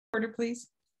Order, please.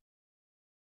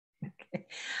 Okay.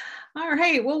 All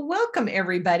right. Well, welcome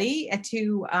everybody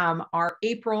to our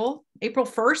April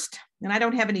 1st, and I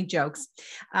don't have any jokes,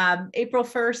 April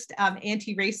 1st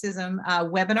anti-racism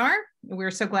webinar.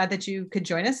 We're so glad that you could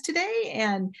join us today,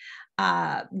 and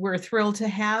we're thrilled to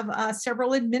have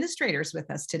several administrators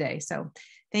with us today. So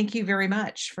thank you very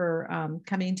much for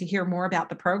coming to hear more about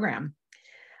the program.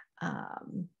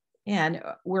 And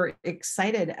we're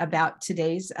excited about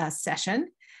today's session.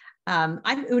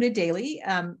 I'm Una Daly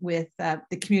with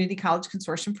the Community College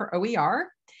Consortium for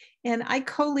OER, and I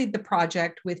co-lead the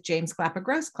project with James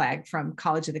Clapper-Grossklag from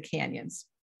College of the Canyons.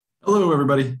 Hello,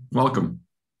 everybody. Welcome.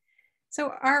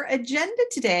 So our agenda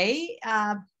today,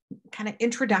 kind of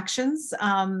introductions,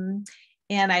 and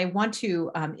I want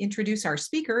to introduce our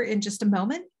speaker in just a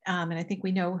moment, and I think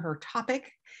we know her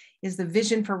topic is the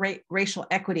vision for racial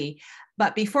equity.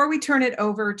 But before we turn it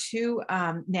over to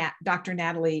Dr.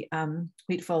 Natalie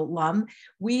Wheatfield-Lum,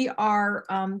 we are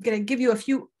going to give you a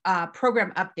few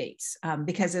program updates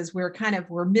because as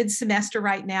we're mid-semester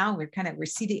right now, we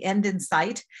see the end in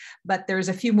sight, but there's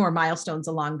a few more milestones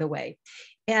along the way.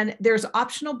 And there's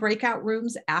optional breakout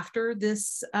rooms after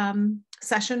this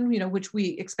session, which we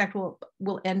expect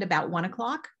will end about 1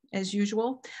 o'clock as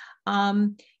usual.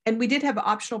 And we did have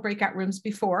optional breakout rooms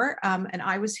before, and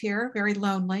I was here very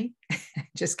lonely,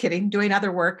 just kidding, doing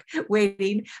other work,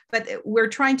 waiting. But we're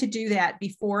trying to do that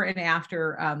before and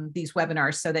after these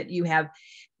webinars so that you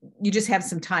just have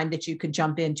some time that you could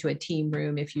jump into a team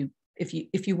room if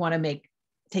you want to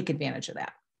take advantage of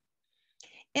that.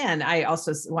 And I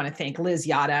also want to thank Liz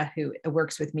Yada, who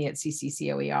works with me at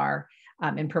CCCOER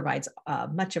and provides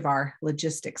much of our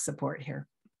logistics support here.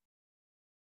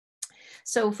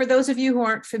 So for those of you who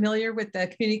aren't familiar with the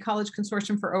Community College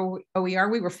Consortium for OER,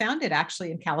 we were founded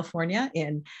actually in California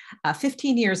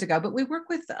 15 years ago, but we work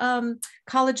with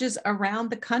colleges around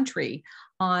the country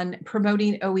on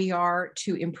promoting OER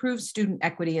to improve student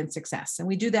equity and success. And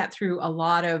we do that through a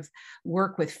lot of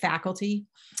work with faculty,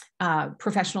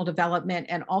 professional development,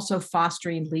 and also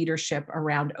fostering leadership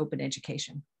around open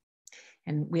education.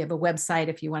 And we have a website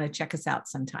if you want to check us out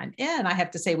sometime. And I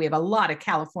have to say, we have a lot of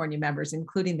California members,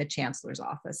 including the Chancellor's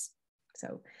office.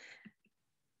 So,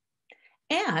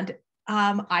 and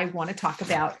I want to talk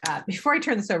about, before I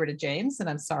turn this over to James, and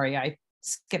I'm sorry I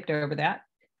skipped over that,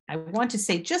 I want to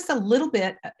say just a little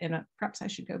bit, and perhaps I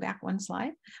should go back one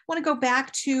slide. I want to go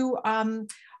back to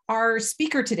our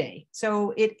speaker today.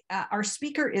 So our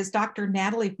speaker is Dr.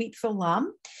 Natalie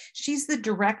Wheatfield-Lum. She's the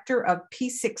director of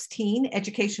P16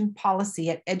 Education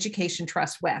Policy at Education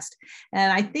Trust West.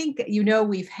 And I think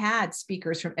we've had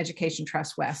speakers from Education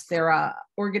Trust West. They're a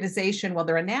organization, well,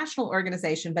 they're a national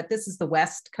organization, but this is the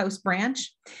West Coast branch.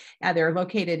 They're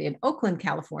located in Oakland,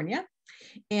 California.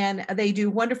 And they do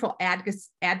wonderful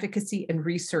advocacy and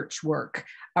research work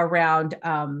around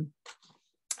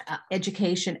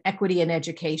education, equity in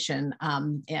education,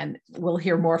 and we'll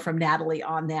hear more from Natalie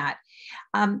on that.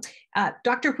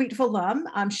 Dr. Wheatfield-Lum,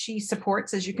 she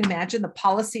supports, as you can imagine, the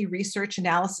policy, research,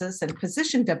 analysis, and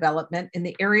position development in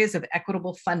the areas of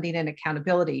equitable funding and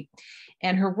accountability.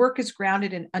 And her work is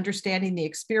grounded in understanding the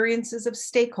experiences of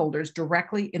stakeholders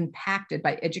directly impacted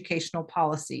by educational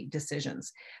policy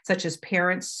decisions, such as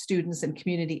parents, students, and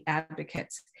community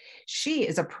advocates. She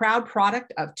is a proud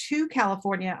product of 2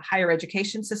 California higher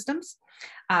education systems.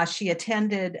 She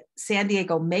attended San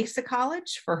Diego Mesa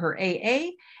College for her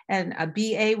AA and a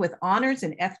BA with honors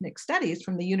in ethnic studies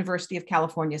from the University of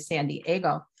California, San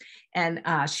Diego. And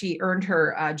she earned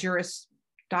her Juris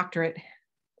Doctorate,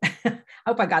 I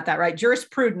hope I got that right,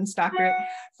 Jurisprudence Doctorate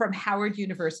from Howard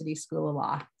University School of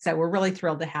Law. So we're really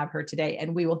thrilled to have her today,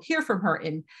 and we will hear from her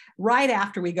right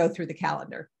after we go through the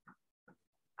calendar.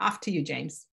 Off to you,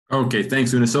 James. Okay,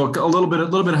 thanks, Una. So a little bit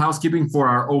of housekeeping for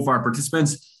our OFAR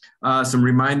participants. Some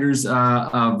reminders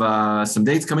of some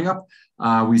dates coming up.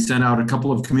 We sent out a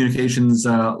couple of communications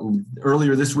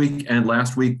earlier this week and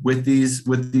last week with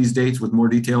these dates with more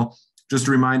detail. Just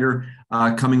a reminder,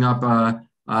 coming up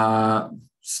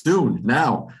soon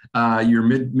now, your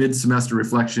mid-semester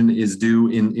reflection is due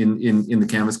in the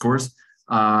Canvas course.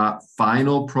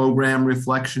 Final program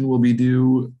reflection will be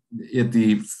due at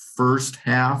the first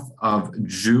half of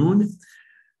June.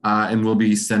 And we'll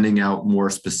be sending out more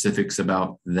specifics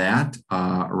about that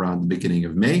around the beginning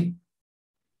of May.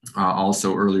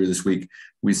 Also, earlier this week,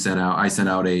 I sent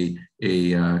out a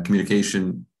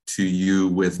communication to you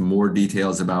with more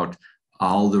details about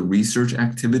all the research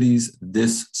activities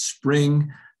this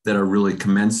spring that are really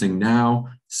commencing now.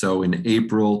 So in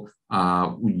April,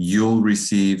 you'll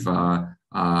receive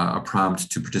a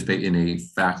prompt to participate in a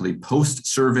faculty post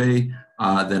survey.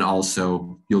 Then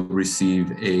also you'll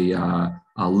receive a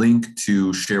a link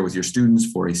to share with your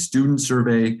students for a student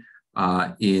survey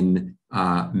in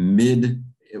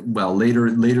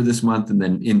later this month and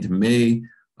then into May.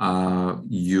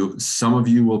 Some of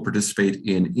you will participate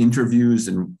in interviews,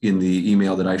 and in the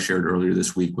email that I shared earlier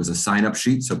this week was a sign-up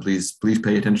sheet. So please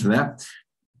pay attention to that.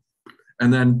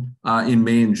 And then in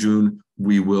May and June,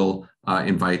 we will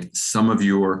invite some of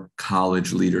your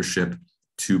college leadership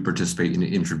to participate in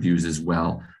interviews as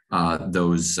well.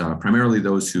 Primarily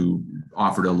those who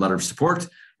offered a letter of support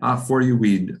for you.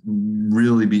 We'd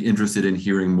really be interested in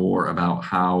hearing more about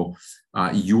how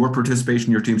your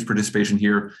team's participation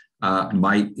here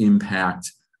might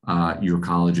impact your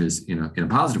colleges in a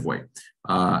positive way.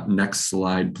 Next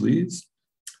slide, please.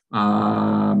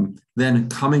 Then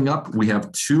coming up, we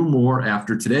have two more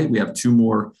after today. We have two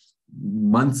more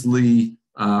monthly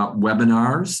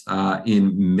webinars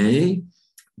in May.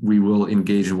 We will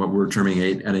engage in what we're terming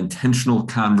an intentional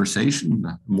conversation,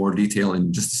 more detail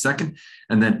in just a second.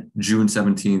 And then June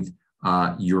 17th,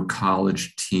 your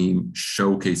college team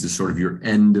showcase is sort of your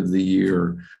end of the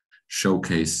year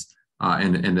showcase.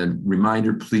 And a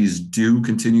reminder, please do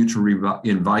continue to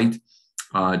invite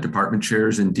department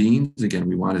chairs and deans. Again,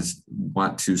 we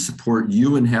want to support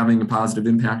you in having a positive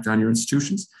impact on your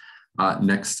institutions.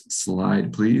 Next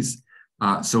slide, please.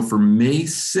 So for May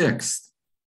 6th,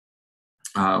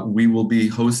 we will be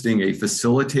hosting a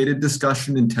facilitated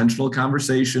discussion, intentional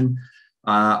conversation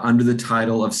under the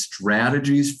title of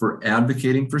Strategies for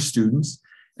Advocating for Students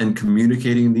and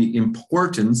Communicating the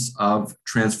Importance of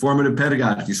Transformative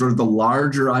Pedagogy, sort of the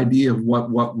larger idea of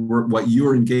what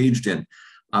you're engaged in.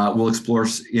 We'll explore,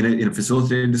 in a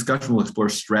facilitated discussion, we'll explore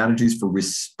strategies for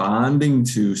responding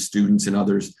to students and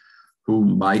others who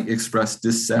might express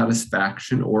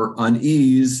dissatisfaction or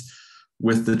unease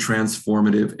with the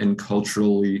transformative and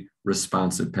culturally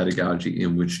responsive pedagogy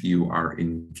in which you are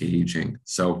engaging.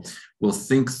 So we'll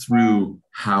think through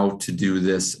how to do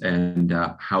this and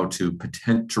how to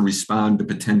respond to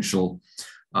potential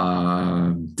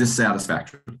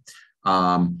dissatisfaction.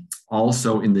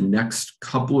 Also, in the next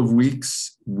couple of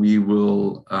weeks, we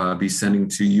will be sending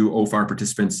to you, OFAR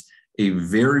participants, a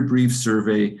very brief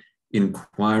survey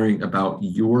inquiring about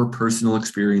your personal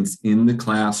experience in the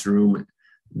classroom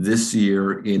this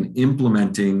year in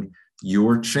implementing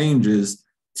your changes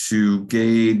to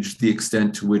gauge the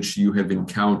extent to which you have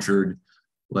encountered,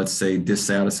 let's say,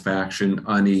 dissatisfaction,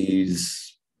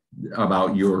 unease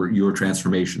about your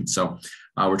transformation. So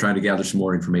we're trying to gather some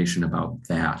more information about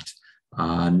that.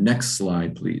 Next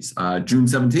slide, please. June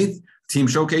 17th, team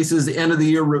showcases, the end of the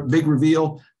year, big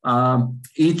reveal.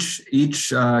 Each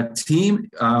team,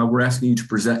 we're asking you to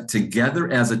present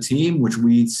together as a team, which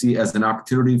we see as an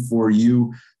opportunity for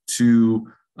you to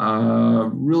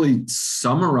really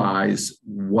summarize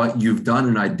what you've done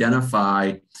and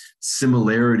identify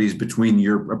similarities between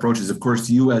your approaches. Of course,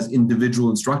 you as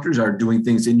individual instructors are doing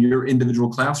things in your individual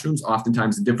classrooms,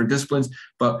 oftentimes in different disciplines,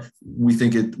 but we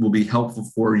think it will be helpful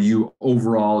for you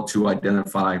overall to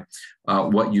identify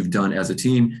what you've done as a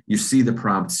team. You see the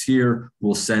prompts here.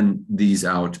 We'll send these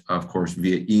out, of course,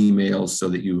 via emails so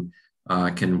that you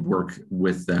can work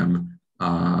with them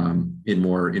in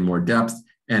more depth.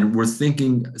 And we're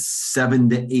thinking 7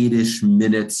 to 8-ish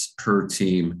minutes per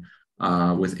team.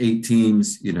 With 8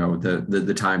 teams,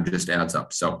 the time just adds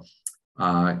up. So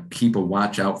keep a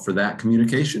watch out for that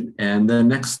communication. And then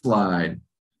next slide.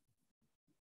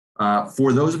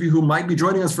 For those of you who might be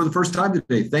joining us for the first time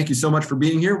today, thank you so much for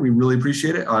being here. We really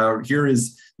appreciate it. Here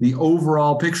is the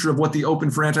overall picture of what the Open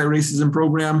for Anti-Racism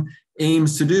program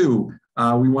aims to do.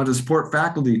 We want to support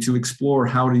faculty to explore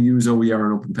how to use OER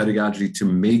and open pedagogy to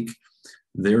make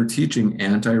their teaching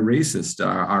anti-racist.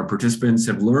 Our participants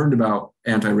have learned about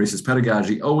anti-racist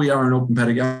pedagogy, OER and open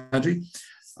pedagogy.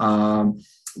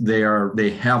 They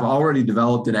have already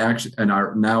developed an action and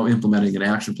are now implementing an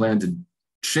action plan to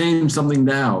change something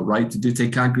now, right? To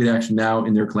take concrete action now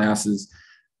in their classes.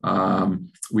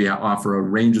 We offer a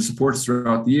range of supports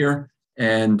throughout the year.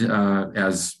 And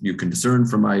as you can discern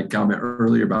from my comment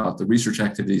earlier about the research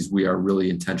activities, we are really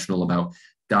intentional about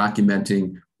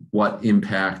documenting what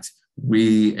impact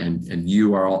we and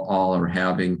you all are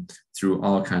having through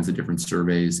all kinds of different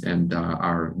surveys. And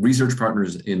our research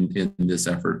partners in this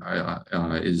effort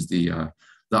is the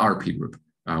RP group,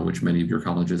 which many of your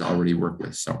colleges already work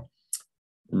with. So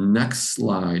next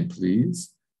slide,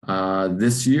 please.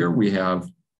 This year we have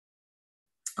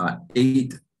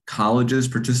 8 colleges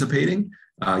participating.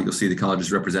 You'll see the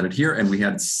colleges represented here, and we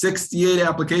had 68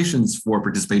 applications for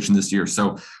participation this year.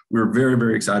 So we're very,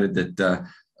 very excited that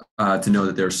to know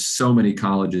that there are so many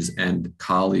colleges and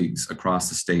colleagues across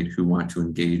the state who want to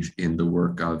engage in the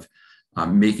work of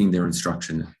making their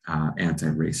instruction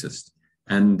anti-racist.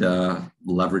 and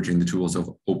leveraging the tools of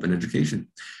open education.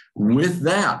 With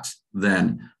that,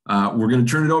 then, we're going to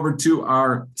turn it over to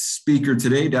our speaker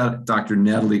today, Dr.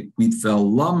 Natalie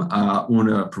Wheatfeld-Lum.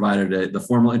 Una provided the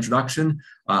formal introduction.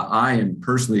 I am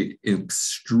personally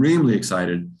extremely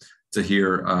excited to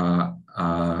hear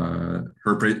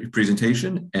her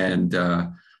presentation and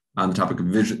on the topic of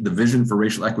the vision for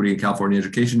racial equity in California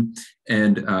education.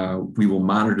 And we will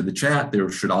monitor the chat. There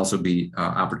should also be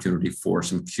opportunity for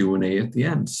some Q&A at the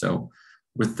end. So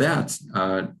with that,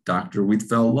 Dr.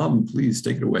 Wheatfeld-Lum, please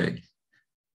take it away.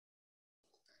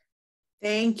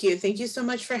 Thank you. Thank you so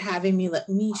much for having me. Let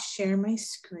me share my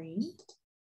screen.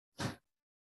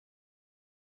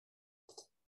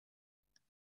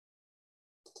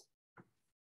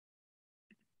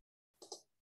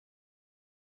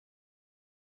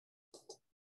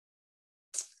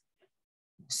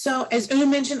 So as Una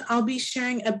mentioned, I'll be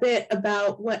sharing a bit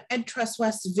about what EdTrust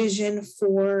West's vision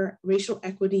for racial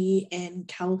equity in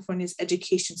California's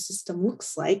education system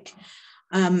looks like.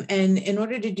 And in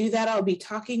order to do that, I'll be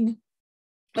talking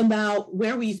about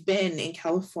where we've been in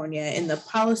California in the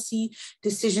policy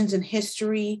decisions and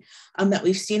history that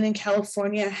we've seen in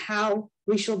California, how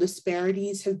racial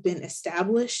disparities have been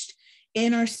established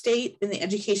in our state in the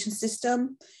education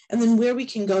system, and then where we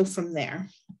can go from there.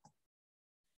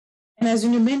 And as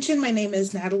you mentioned, my name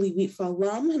is Natalie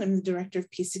Wheatfeld-Lum, and I'm the Director of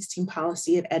P16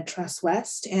 Policy at EdTrust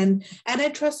West. And at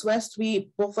EdTrust West, we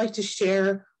both like to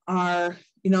share our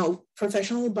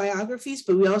professional biographies,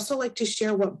 but we also like to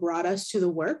share what brought us to the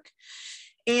work.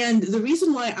 And the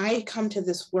reason why I come to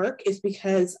this work is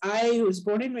because I was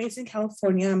born and raised in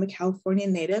California. I'm a California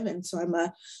native, and so I'm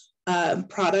a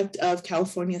product of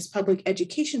California's public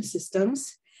education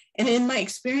systems. And in my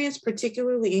experience,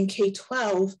 particularly in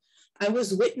K-12, I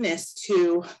was witness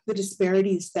to the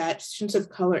disparities that students of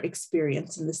color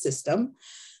experience in the system.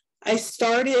 I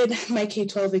started my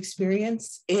K-12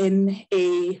 experience in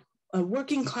a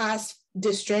working class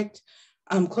district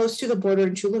close to the border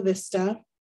in Chula Vista.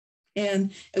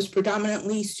 And it was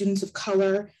predominantly students of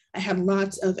color. I had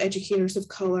lots of educators of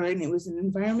color, and it was an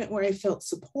environment where I felt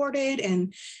supported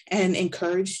and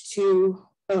encouraged to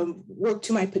work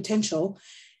to my potential.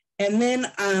 And then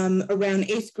around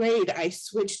 8th grade, I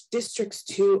switched districts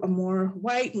to a more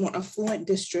white, more affluent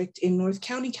district in North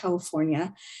County,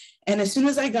 California. And as soon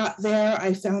as I got there,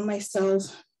 I found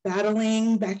myself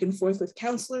battling back and forth with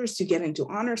counselors to get into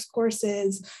honors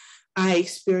courses. I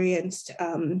experienced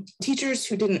teachers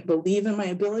who didn't believe in my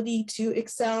ability to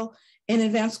excel in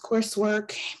advanced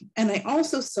coursework. And I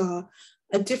also saw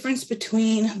a difference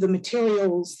between the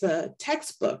materials, the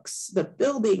textbooks, the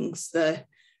buildings, the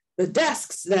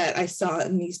desks that I saw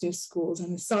in these new schools.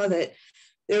 And I saw that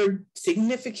there are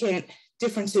significant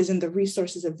differences in the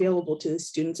resources available to the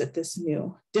students at this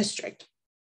new district.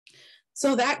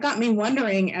 So that got me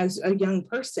wondering as a young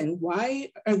person,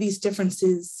 why are these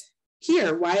differences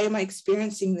here? Why am I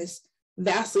experiencing this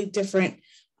vastly different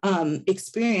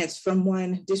experience from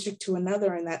one district to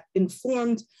another? And that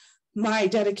informed my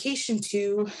dedication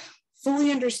to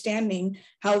fully understanding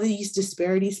how these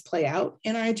disparities play out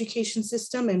in our education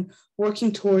system and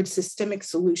working towards systemic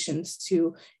solutions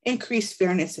to increase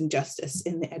fairness and justice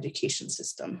in the education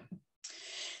system.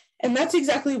 And that's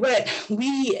exactly what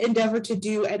we endeavor to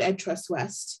do at EdTrust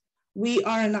West. We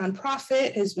are a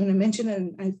nonprofit, as Una mentioned,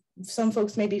 and some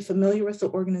folks may be familiar with the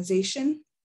organization,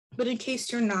 but in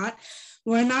case you're not,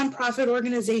 we're a nonprofit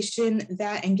organization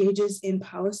that engages in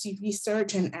policy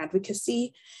research and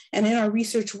advocacy. And in our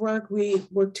research work, we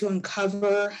work to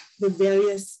uncover the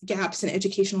various gaps in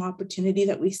educational opportunity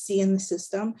that we see in the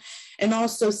system, and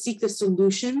also seek the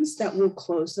solutions that will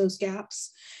close those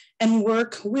gaps, and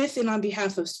work with and on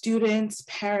behalf of students,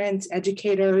 parents,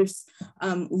 educators,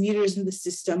 leaders in the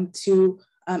system to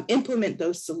implement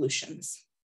those solutions.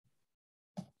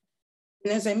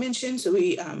 And as I mentioned, so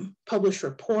we publish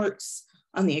reports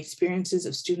on the experiences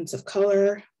of students of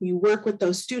color. We work with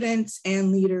those students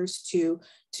and leaders to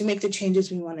make the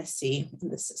changes we want to see in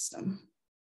the system.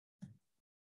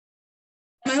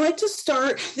 And I like to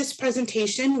start this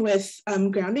presentation with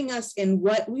grounding us in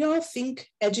what we all think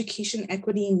education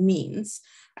equity means.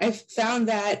 I've found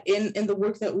that in the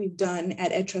work that we've done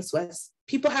at EdTrust West,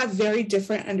 people have very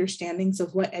different understandings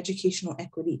of what educational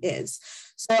equity is.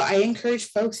 So I encourage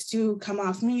folks to come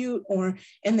off mute or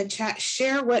in the chat,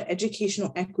 share what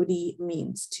educational equity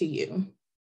means to you.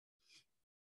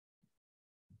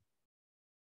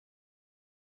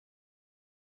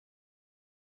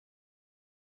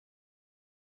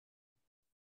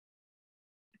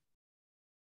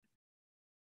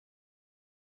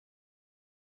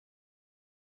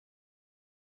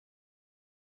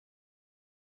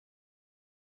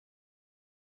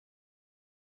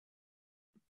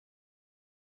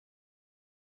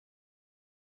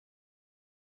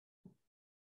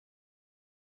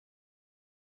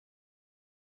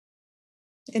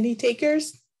 Any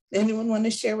takers? Anyone want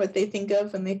to share what they think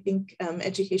of when they think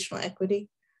educational equity?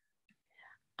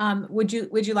 Would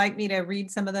you like me to read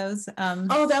some of those?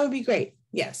 Oh, that would be great.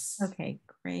 Yes. Okay,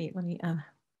 great. Let me,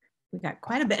 we got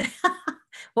quite a bit.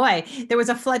 Boy, there was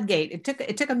a floodgate.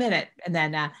 It took a minute, and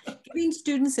then giving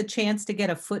students a chance to get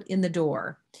a foot in the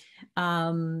door.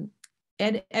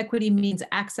 Ed equity means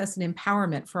access and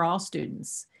empowerment for all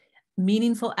students.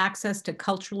 Meaningful access to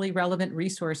culturally relevant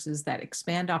resources that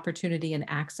expand opportunity and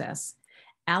access.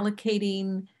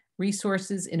 Allocating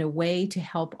resources in a way to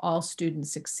help all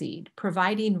students succeed.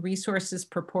 Providing resources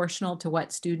proportional to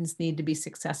what students need to be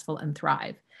successful and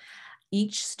thrive.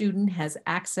 Each student has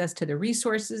access to the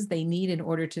resources they need in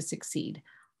order to succeed.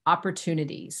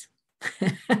 Opportunities.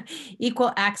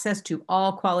 Equal access to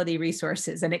all quality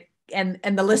resources, and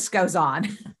the list goes on.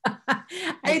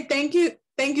 Hey, thank you.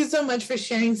 Thank you so much for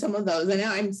sharing some of those. And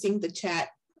now I'm seeing the chat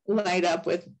light up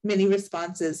with many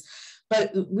responses,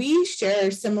 but we share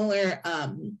similar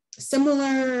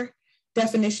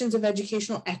definitions of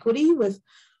educational equity, with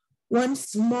one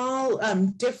small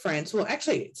difference. Well,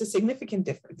 actually, it's a significant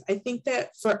difference. I think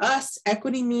that for us,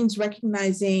 equity means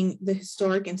recognizing the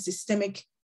historic and systemic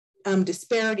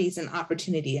disparities in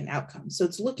opportunity and outcomes. So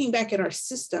it's looking back at our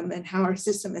system and how our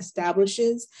system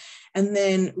establishes and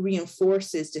then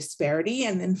reinforces disparity.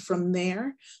 And then from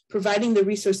there, providing the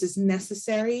resources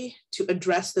necessary to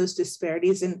address those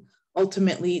disparities and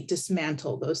ultimately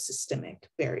dismantle those systemic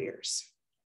barriers.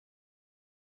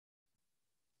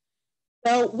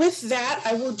 So with that,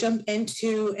 I will jump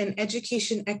into an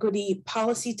education equity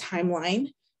policy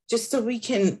timeline, just so we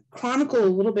can chronicle a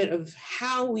little bit of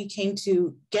how we came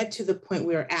to get to the point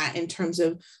we're at in terms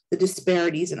of the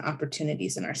disparities and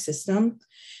opportunities in our system.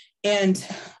 And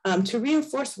to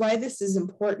reinforce why this is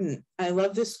important, I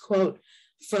love this quote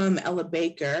from Ella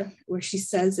Baker, where she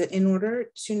says that in order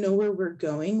to know where we're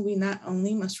going, we not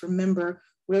only must remember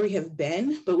where we have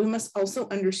been, but we must also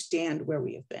understand where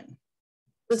we have been.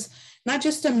 It's not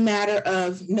just a matter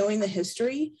of knowing the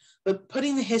history, but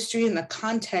putting the history in the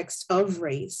context of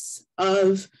race,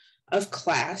 of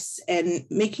class, and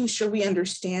making sure we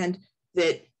understand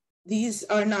that these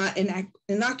are not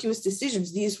innocuous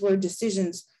decisions. These were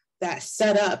decisions that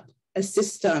set up a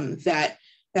system that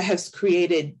has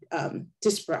created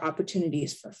disparate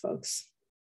opportunities for folks.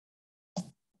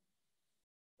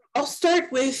 I'll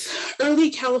start with early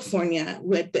California.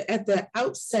 At the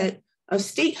outset of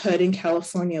statehood in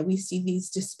California, we see these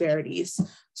disparities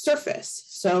surface.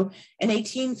 So in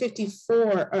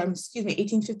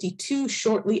 1852,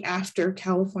 shortly after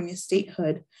California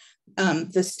statehood,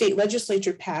 the state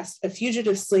legislature passed a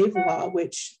fugitive slave law,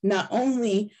 which not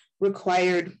only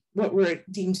required what were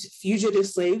deemed fugitive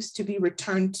slaves to be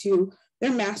returned to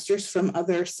their masters from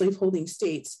other slaveholding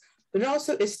states, but it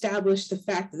also established the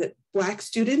fact that Black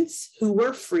students who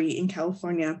were free in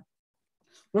California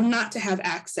were not to have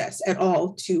access at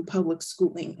all to public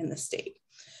schooling in the state.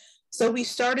 So we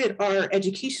started our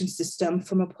education system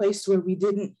from a place where we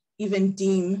didn't even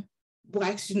deem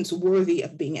Black students worthy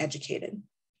of being educated.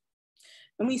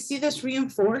 And we see this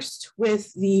reinforced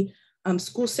with the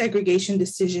school segregation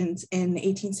decisions in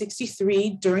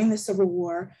 1863 during the Civil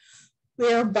War,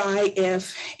 whereby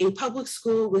if a public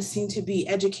school was seen to be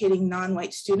educating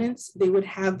non-white students, they would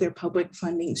have their public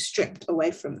funding stripped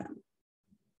away from them.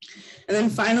 And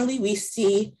then finally, we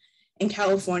see in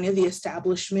California the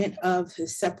establishment of the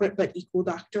separate but equal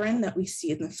doctrine that we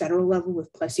see in the federal level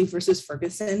with Plessy versus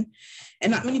Ferguson.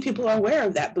 And not many people are aware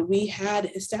of that, but we had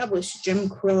established Jim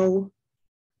Crow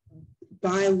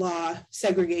by law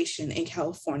segregation in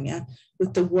California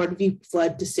with the Ward v.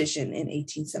 Flood decision in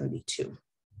 1872.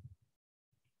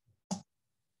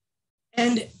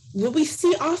 And what we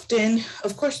see often,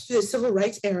 of course, through the civil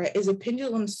rights era is a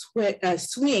pendulum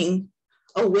swing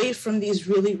away from these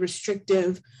really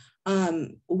restrictive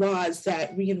laws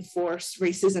that reinforce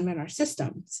racism in our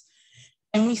systems.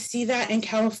 And we see that in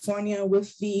California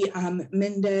with the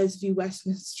Mendez v.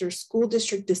 Westminster School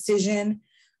District decision,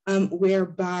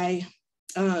 whereby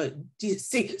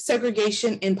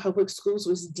segregation in public schools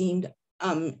was deemed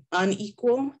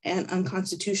unequal and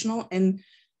unconstitutional in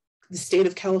the state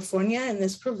of California. And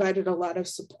this provided a lot of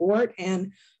support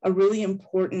and a really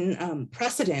important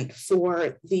precedent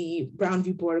for the Brown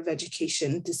v. Board of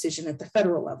Education decision at the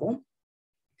federal level.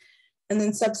 And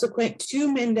then subsequent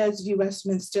to Mendez v.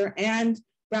 Westminster and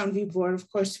Brown v. Board, of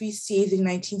course, we see the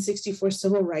 1964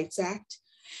 Civil Rights Act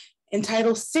and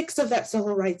Title VI of that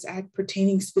Civil Rights Act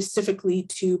pertaining specifically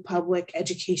to public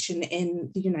education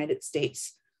in the United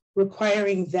States,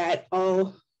 requiring that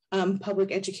all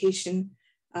public education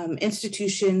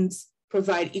institutions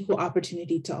provide equal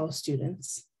opportunity to all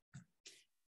students.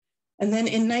 And then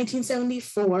in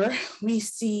 1974, we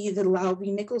see the Lau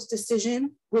v. Nichols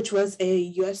decision, which was a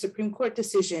US Supreme Court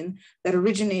decision that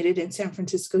originated in San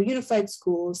Francisco Unified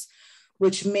Schools,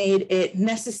 which made it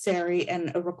necessary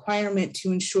and a requirement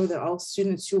to ensure that all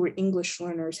students who were English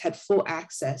learners had full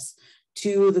access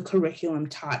to the curriculum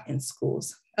taught in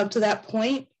schools. Up to that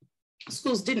point,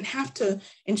 schools didn't have to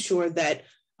ensure that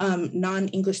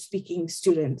non-English speaking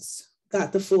students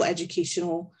got the full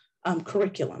educational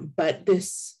curriculum, but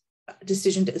this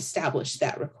decision to establish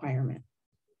that requirement.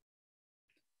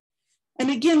 And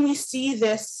again, we see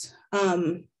this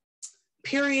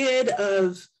period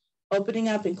of opening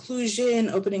up inclusion,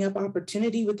 opening up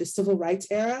opportunity with the civil rights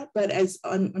era. But as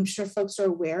I'm sure folks are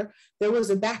aware, there was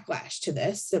a backlash to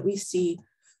this that we see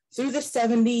through the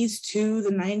 70s to the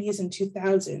 90s and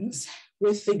 2000s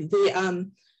with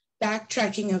the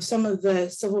backtracking of some of the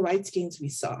civil rights gains we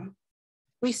saw.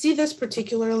 We see this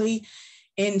particularly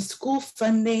in school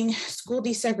funding, school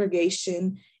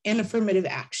desegregation, and affirmative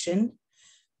action.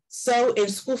 So in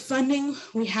school funding,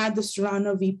 we had the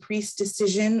Serrano v. Priest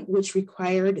decision, which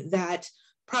required that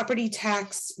property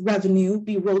tax revenue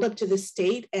be rolled up to the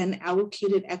state and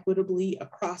allocated equitably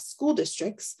across school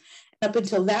districts. Up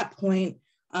until that point,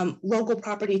 local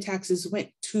property taxes went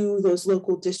to those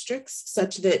local districts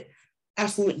such that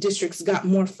affluent districts got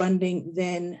more funding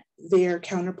than their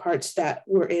counterparts that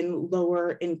were in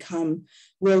lower income,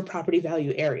 low property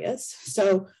value areas.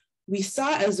 So we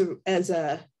saw as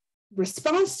a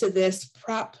response to this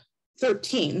Prop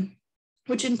 13,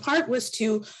 which in part was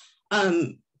to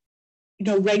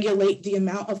regulate the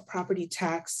amount of property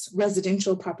tax,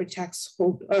 residential property tax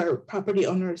or property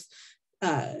owners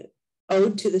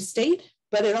owed to the state,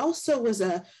 but it also was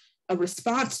a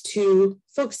response to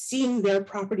folks seeing their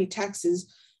property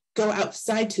taxes go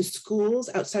outside to schools,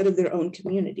 outside of their own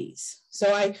communities.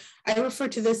 So I refer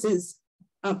to this as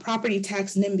property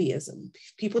tax NIMBYism.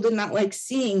 People did not like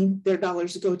seeing their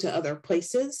dollars go to other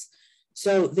places,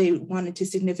 so they wanted to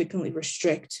significantly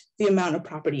restrict the amount of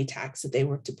property tax that they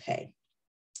were to pay.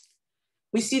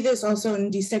 We see this also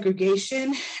in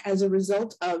desegregation as a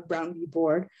result of Brown v.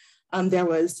 Board. There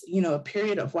was, a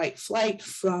period of white flight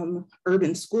from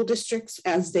urban school districts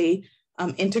as they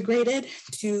integrated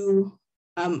to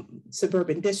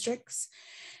suburban districts.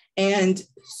 And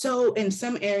so in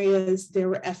some areas, there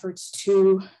were efforts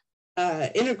to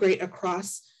integrate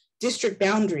across district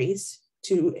boundaries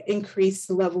to increase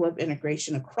the level of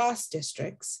integration across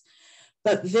districts.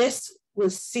 But this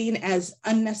was seen as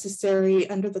unnecessary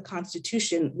under the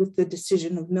Constitution with the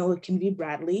decision of Milliken v.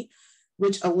 Bradley,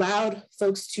 which allowed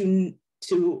folks to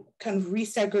kind of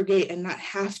resegregate and not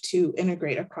have to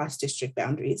integrate across district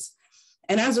boundaries.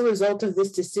 And as a result of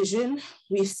this decision,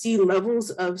 we see levels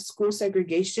of school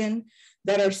segregation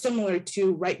that are similar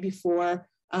to right before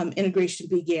integration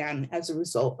began as a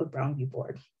result of Brown v.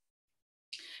 Board.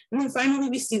 And then finally,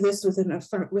 we see this with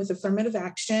affirmative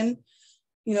action.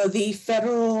 The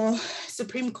federal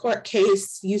Supreme Court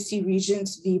case, UC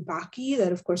Regents v. Bakke,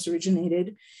 that of course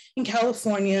originated in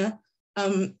California,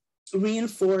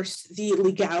 reinforced the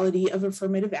legality of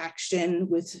affirmative action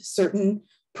with certain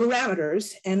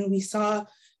parameters. And we saw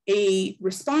a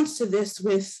response to this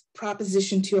with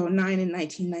Proposition 209 in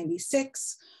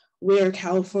 1996, where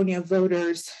California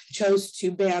voters chose to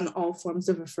ban all forms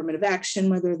of affirmative action,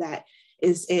 whether that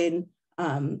is in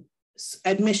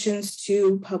admissions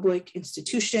to public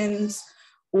institutions,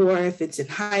 or if it's in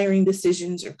hiring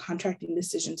decisions or contracting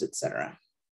decisions, et cetera.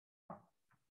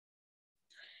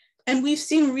 And we've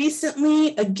seen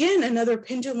recently, again, another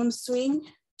pendulum swing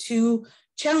to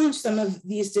challenge some of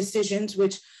these decisions,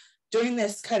 which during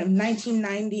this kind of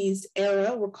 1990s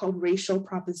era were called racial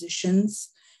propositions.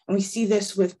 And we see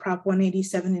this with Prop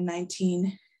 187 in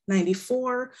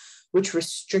 1994, which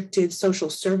restricted social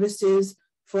services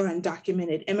for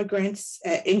undocumented immigrants,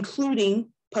 including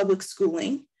public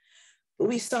schooling. But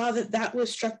we saw that that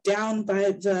was struck down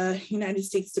by the United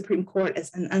States Supreme Court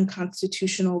as an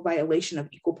unconstitutional violation of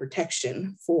equal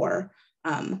protection for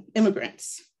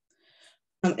immigrants.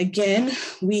 Again,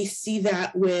 we see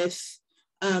that with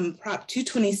Prop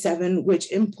 227,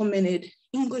 which implemented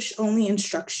English-only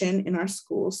instruction in our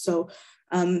schools. So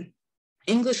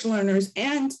English learners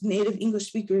and native English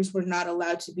speakers were not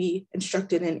allowed to be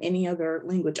instructed in any other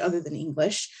language other than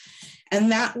English.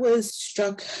 And that was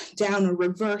struck down or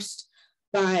reversed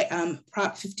by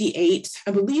Prop 58,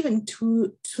 I believe in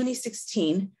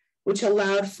 2016, which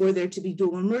allowed for there to be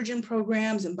dual immersion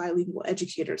programs and bilingual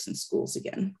educators in schools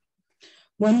again.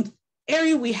 One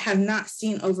area we have not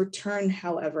seen overturned,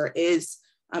 however, is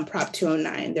Prop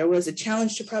 209. There was a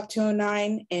challenge to Prop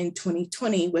 209 in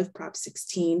 2020 with Prop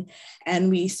 16,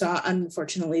 and we saw,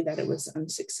 unfortunately, that it was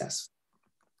unsuccessful.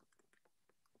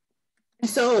 And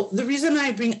so the reason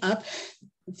I bring up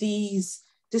these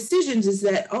decisions is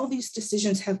that all these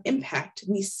decisions have impact.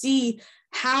 We see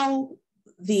how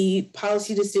the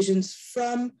policy decisions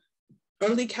from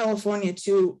early California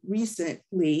to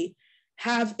recently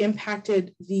have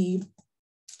impacted the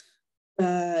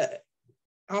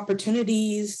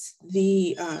opportunities,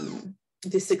 the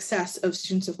success of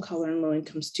students of color and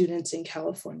low-income students in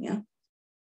California.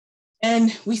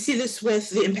 And we see this with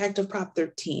the impact of Prop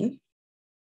 13.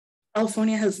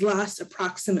 California has lost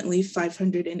approximately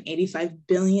 $585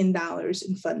 billion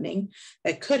in funding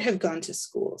that could have gone to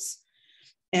schools.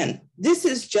 And this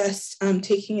is just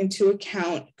taking into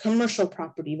account commercial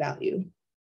property value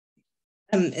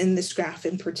in this graph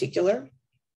in particular.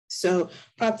 So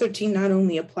Prop 13 not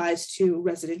only applies to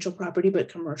residential property, but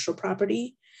commercial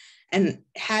property. And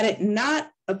had it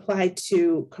not applied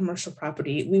to commercial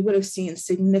property, we would have seen a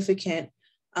significant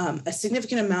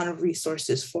amount of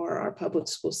resources for our public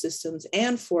school systems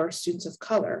and for students of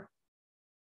color.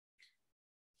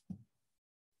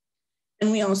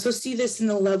 And we also see this in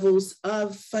the levels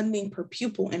of funding per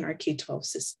pupil in our K-12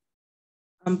 system.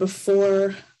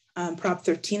 Before Prop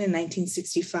 13 in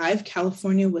 1965,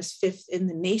 California was 5th in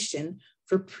the nation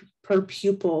for per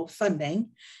pupil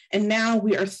funding, and now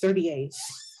we are 38th.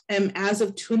 And as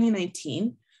of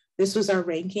 2019, this was our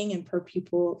ranking in per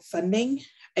pupil funding.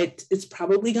 It's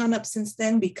probably gone up since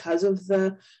then because of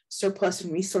the surplus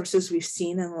in resources we've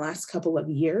seen in the last couple of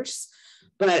years,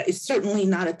 but it's certainly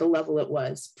not at the level it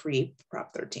was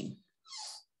pre-Prop 13.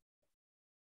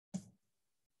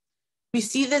 We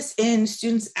see this in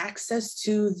students' access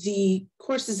to the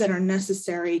courses that are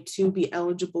necessary to be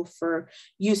eligible for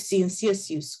UC and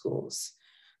CSU schools.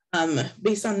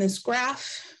 Based on this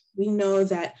graph, we know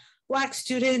that Black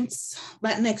students,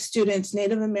 Latinx students,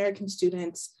 Native American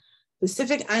students,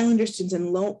 Pacific Islander students,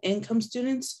 and low-income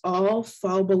students all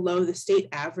fall below the state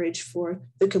average for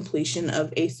the completion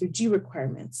of A through G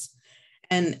requirements.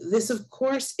 And this, of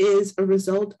course, is a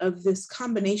result of this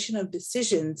combination of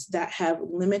decisions that have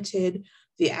limited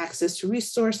the access to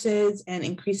resources and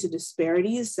increased the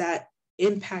disparities that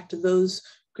impact those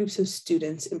groups of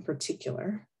students in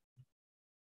particular.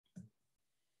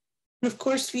 And of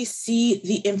course, we see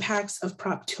the impacts of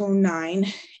Prop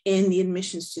 209 in the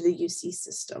admissions to the UC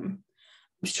system.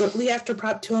 Shortly after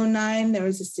Prop 209, there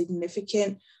was a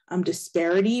significant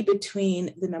disparity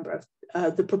between the number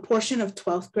of the proportion of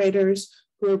 12th graders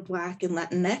who are Black and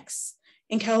Latinx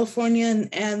in California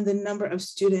and the number of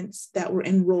students that were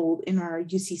enrolled in our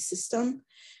UC system.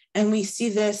 And we see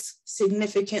this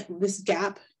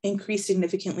gap increase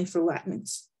significantly for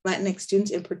Latinx students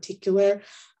in particular,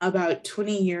 about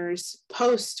 20 years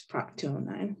post Prop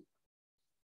 209.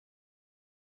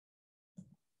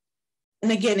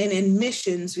 And again, in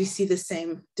admissions, we see the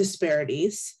same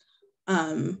disparities.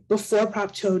 Before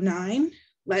Prop 209,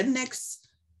 Latinx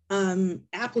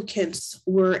applicants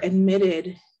were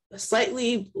admitted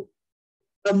slightly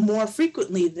more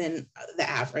frequently than the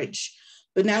average,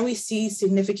 but now we see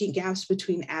significant gaps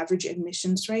between average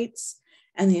admissions rates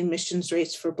and the admissions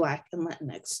rates for Black and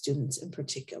Latinx students in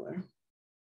particular.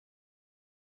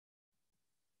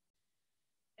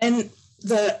 And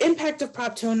the impact of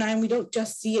Prop 209, we don't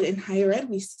just see it in higher ed,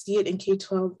 we see it in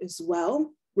K-12 as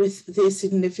well, with the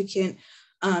significant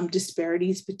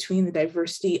disparities between the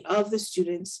diversity of the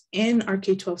students in our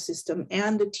K-12 system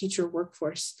and the teacher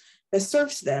workforce that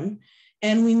serves them.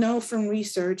 And we know from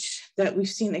research that we've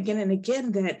seen again and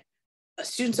again that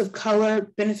students of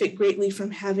color benefit greatly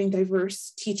from having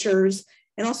diverse teachers,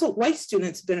 and also white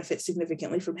students benefit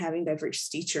significantly from having diverse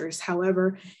teachers.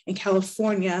 However, in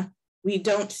California, we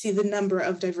don't see the number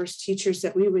of diverse teachers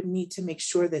that we would need to make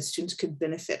sure that students could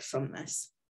benefit from this.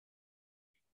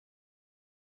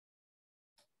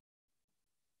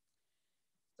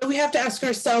 So we have to ask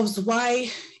ourselves, why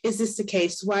is this the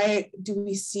case? Why do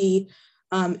we see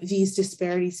these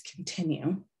disparities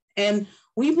continue? And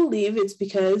we believe it's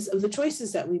because of the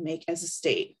choices that we make as a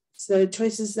state. So the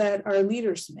choices that our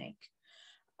leaders make.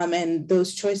 And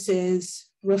those choices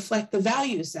reflect the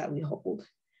values that we hold.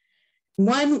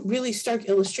 One really stark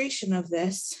illustration of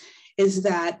this is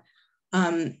that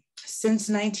since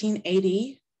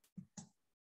 1980,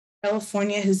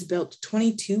 California has built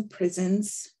 22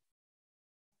 prisons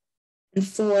and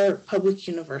 4 public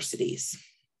universities.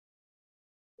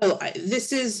 So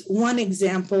this is one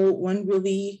example, one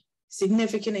really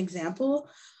significant example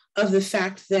of the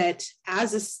fact that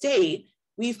as a state,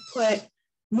 we've put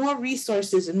more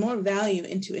resources and more value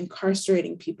into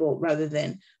incarcerating people rather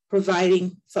than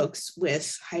providing folks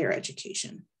with higher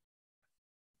education.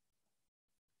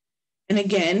 And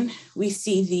again, we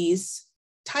see these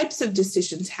types of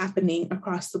decisions happening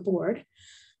across the board,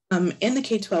 In the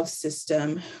K-12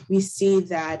 system, we see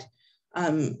that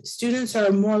students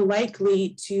are more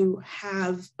likely to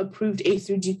have approved A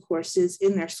through G courses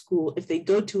in their school if they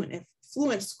go to an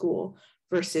affluent school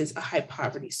versus a high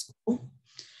poverty school.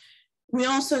 We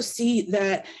also see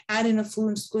that at an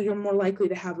affluent school, you're more likely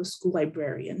to have a school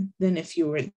librarian than if you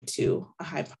went to a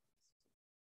high poverty.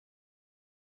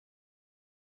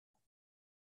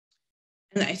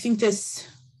 And I think this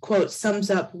quote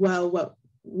sums up well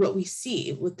what we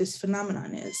see, what this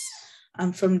phenomenon is.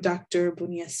 From Dr.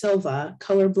 Bonilla Silva,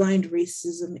 colorblind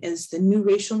racism is the new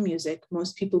racial music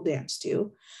most people dance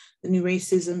to. The new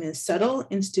racism is subtle,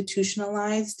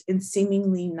 institutionalized, and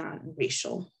seemingly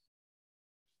non-racial.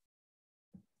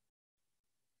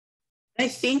 I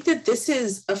think that this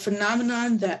is a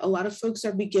phenomenon that a lot of folks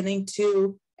are beginning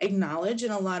to acknowledge,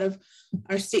 and a lot of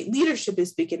our state leadership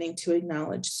is beginning to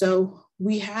acknowledge. So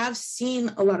we have seen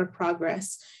a lot of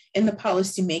progress in the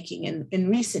policymaking in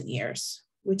recent years,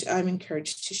 which I'm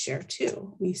encouraged to share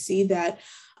too. We see that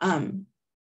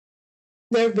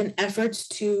there have been efforts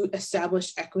to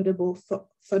establish equitable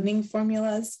funding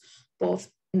formulas, both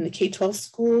in the K-12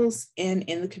 schools and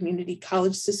in the community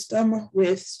college system,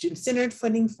 with student-centered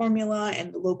funding formula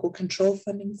and the local control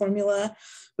funding formula,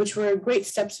 which were great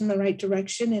steps in the right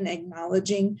direction in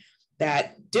acknowledging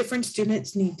that different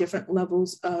students need different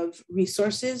levels of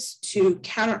resources to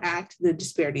counteract the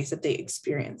disparities that they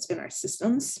experience in our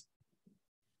systems.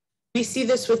 We see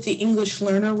this with the English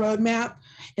Learner Roadmap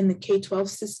in the K-12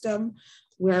 system,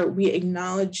 where we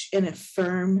acknowledge and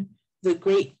affirm the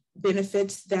great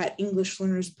benefits that English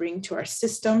learners bring to our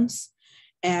systems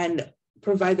and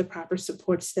provide the proper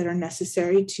supports that are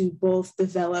necessary to both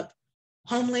develop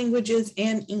home languages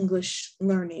and English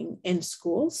learning in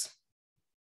schools.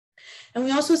 And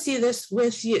we also see this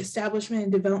with the establishment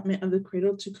and development of the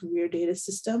Cradle to Career data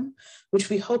system, which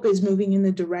we hope is moving in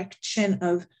the direction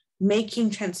of making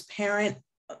transparent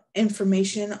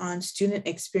information on student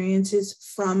experiences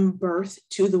from birth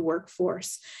to the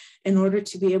workforce in order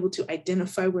to be able to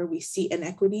identify where we see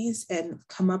inequities and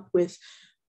come up with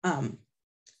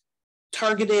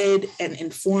targeted and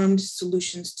informed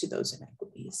solutions to those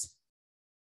inequities.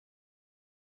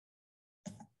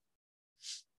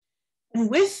 And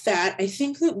with that, I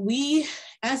think that we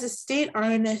as a state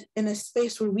are in a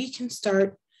space where we can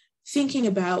start thinking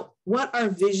about what our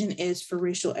vision is for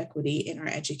racial equity in our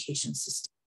education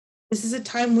system. This is a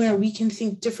time where we can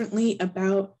think differently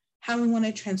about how we want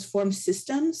to transform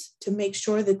systems to make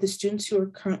sure that the students who are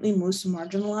currently most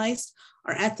marginalized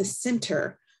are at the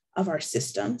center of our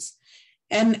systems.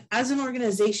 And as an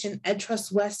organization,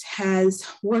 EdTrust West has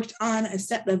worked on a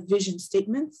set of vision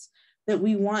statements that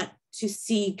we want to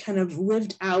see kind of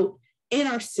lived out in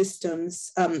our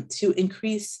systems to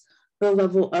increase the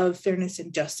level of fairness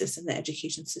and justice in the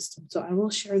education system. So I will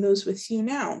share those with you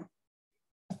now.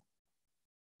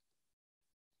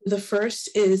 The first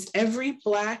is every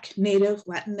Black, Native,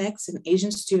 Latinx, and Asian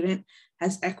student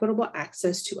has equitable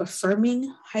access to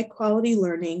affirming high quality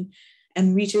learning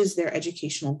and reaches their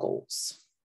educational goals.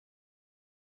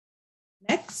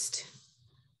 Next,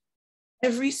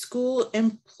 every school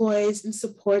employs and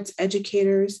supports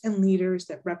educators and leaders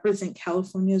that represent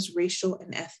California's racial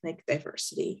and ethnic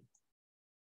diversity.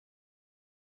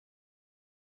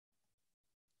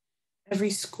 Every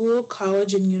school,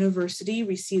 college, and university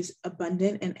receives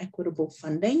abundant and equitable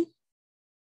funding.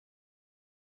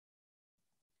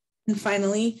 And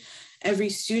finally, every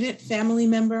student, family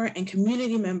member, and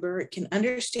community member can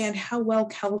understand how well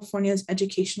California's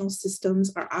educational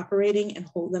systems are operating and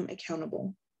hold them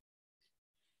accountable.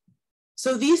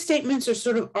 So these statements are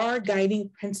sort of our guiding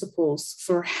principles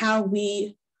for how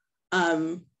we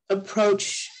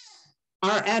approach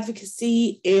our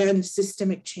advocacy and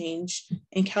systemic change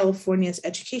in California's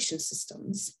education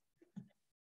systems.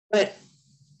 But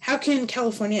how can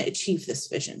California achieve this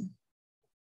vision?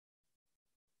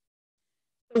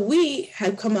 We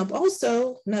have come up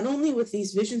also not only with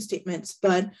these vision statements,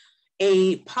 but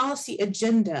a policy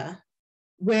agenda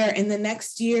where in the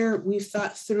next year we've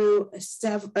thought through a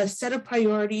set of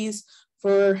priorities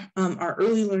for our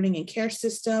early learning and care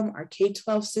system, our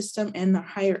K-12 system, and the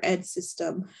higher ed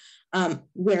system,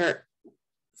 where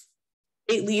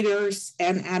state leaders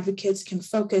and advocates can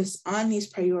focus on these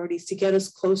priorities to get us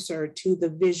closer to the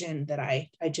vision that I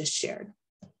just shared.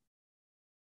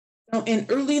 So in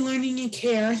early learning and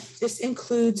care, this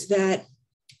includes that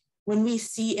when we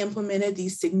see implemented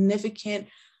these significant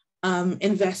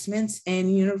investments in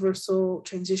universal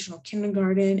transitional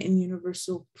kindergarten and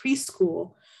universal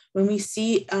preschool, when we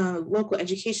see local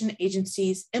education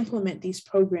agencies implement these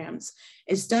programs,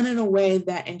 it's done in a way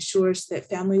that ensures that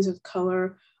families of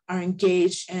color are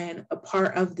engaged and a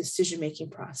part of the decision-making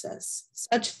process,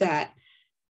 such that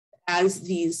as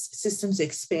these systems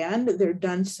expand, they're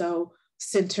done so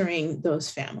centering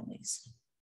those families.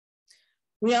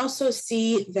 We also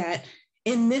see that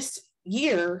in this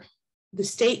year, the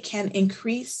state can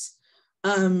increase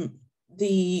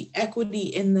the equity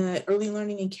in the early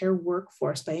learning and care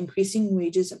workforce by increasing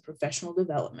wages and professional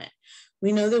development.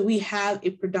 We know that we have a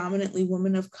predominantly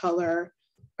women of color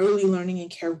early learning and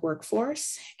care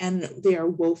workforce, and they are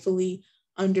woefully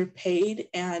underpaid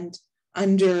and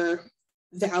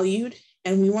undervalued.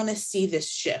 And we want to see this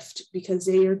shift because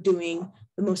they are doing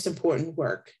the most important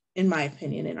work, in my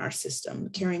opinion, in our system,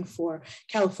 caring for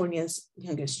California's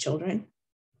youngest children.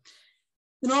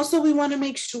 And also we want to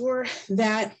make sure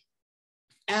that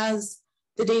as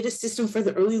the data system for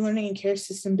the early learning and care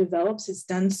system develops, it's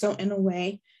done so in a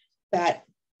way that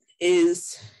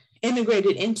is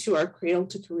integrated into our cradle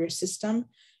to career system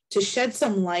to shed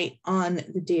some light on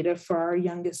the data for our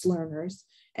youngest learners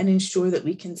and ensure that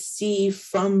we can see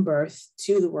from birth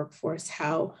to the workforce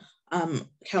how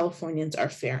Californians are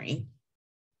faring.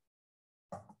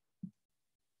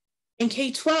 In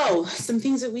K-12, some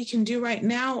things that we can do right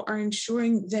now are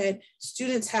ensuring that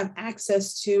students have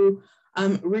access to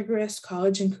rigorous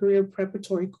college and career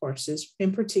preparatory courses,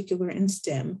 in particular in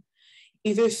STEM,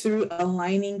 either through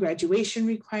aligning graduation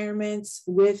requirements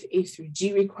with A through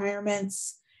G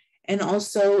requirements, and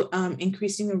also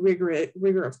increasing the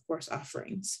rigor of course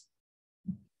offerings.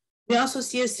 We also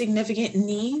see a significant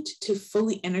need to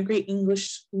fully integrate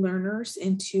English learners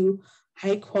into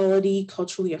high quality,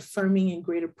 culturally affirming and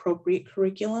grade appropriate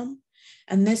curriculum.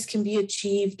 And this can be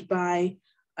achieved by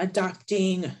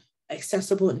adopting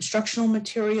accessible instructional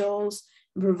materials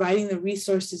and providing the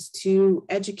resources to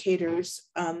educators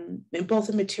in both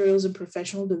the materials and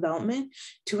professional development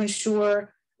to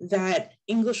ensure that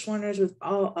English learners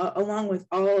along with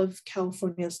all of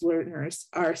California's learners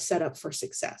are set up for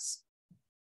success.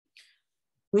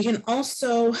 We can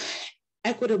also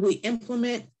equitably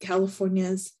implement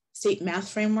California's state math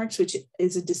frameworks, which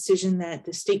is a decision that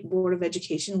the State Board of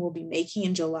Education will be making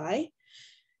in July,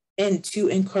 and to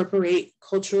incorporate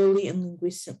culturally and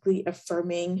linguistically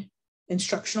affirming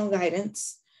instructional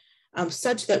guidance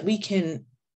such that we can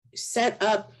set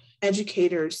up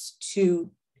educators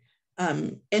to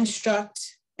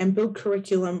instruct and build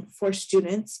curriculum for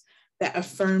students that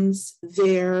affirms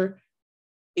their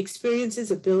experiences,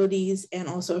 abilities, and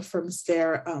also affirms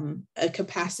their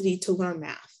capacity to learn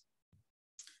math.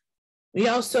 We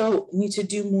also need to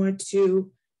do more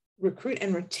to recruit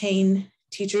and retain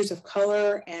teachers of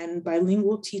color and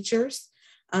bilingual teachers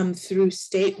through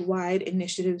statewide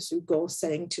initiatives through goal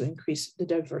setting to increase the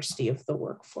diversity of the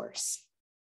workforce.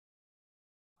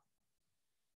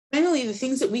 Finally, the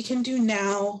things that we can do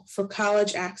now for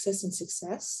college access and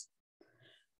success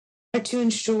are to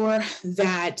ensure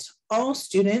that all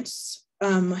students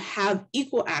have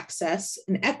equal access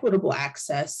and equitable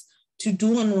access to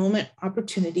dual enrollment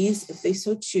opportunities if they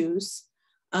so choose,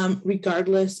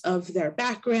 regardless of their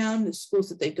background, the schools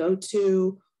that they go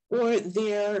to, or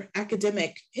their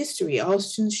academic history. All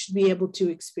students should be able to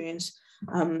experience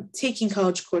taking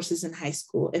college courses in high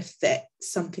school if that's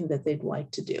something that they'd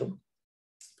like to do.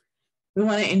 We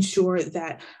want to ensure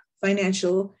that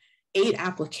financial aid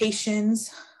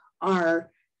applications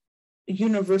are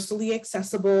universally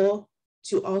accessible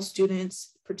to all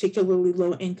students, particularly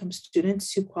low-income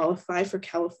students who qualify for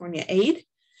California aid,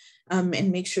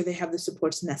 and make sure they have the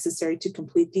supports necessary to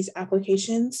complete these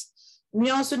applications. We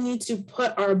also need to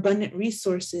put our abundant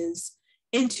resources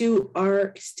into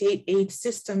our state aid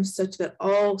system such that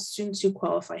all students who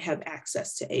qualify have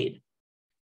access to aid.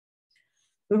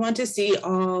 We want to see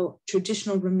all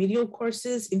traditional remedial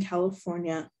courses in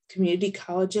California community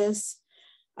colleges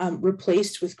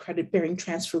replaced with credit-bearing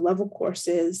transfer level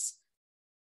courses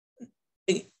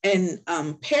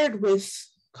and paired with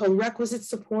co-requisite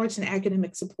supports and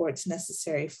academic supports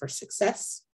necessary for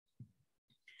success.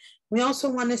 We also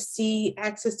want to see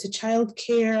access to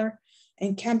childcare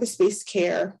and campus-based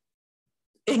care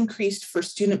increased for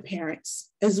student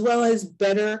parents, as well as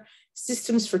better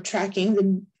systems for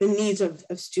tracking the needs of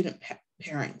student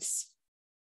parents.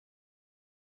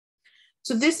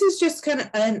 So this is just kind of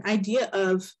an idea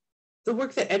of the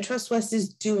work that EdTrust West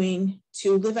is doing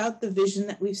to live out the vision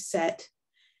that we've set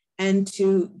and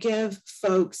to give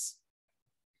folks,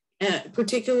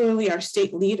 particularly our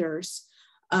state leaders,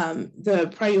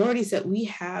 the priorities that we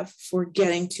have for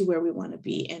getting to where we want to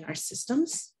be in our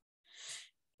systems.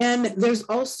 And there's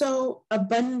also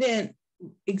abundant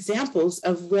examples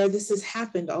of where this has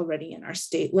happened already in our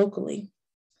state locally.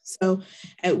 So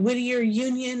at Whittier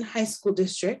Union High School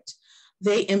District,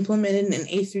 They implemented an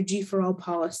A through G for all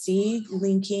policy,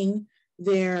 linking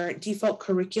their default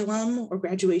curriculum or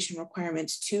graduation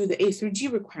requirements to the A through G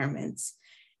requirements.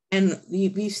 And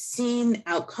we've seen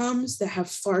outcomes that have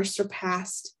far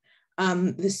surpassed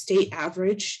the state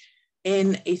average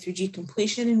in A through G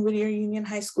completion in Whittier Union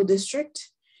High School District,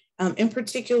 in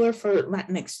particular for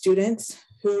Latinx students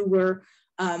who were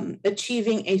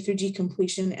achieving A through G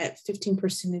completion at 15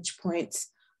 percentage points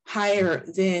higher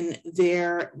than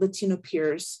their Latino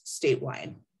peers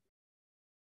statewide.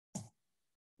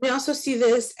 We also see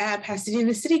this at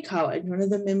Pasadena City College, one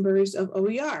of the members of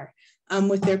OER,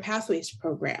 with their Pathways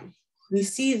program. We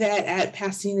see that at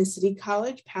Pasadena City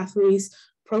College, Pathways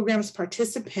programs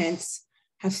participants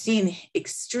have seen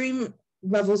extreme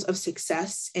levels of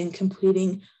success in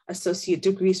completing associate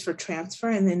degrees for transfer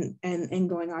and then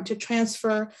going on to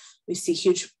transfer. We see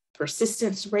huge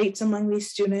persistence rates among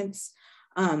these students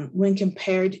when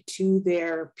compared to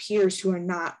their peers who are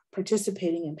not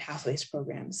participating in Pathways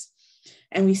programs.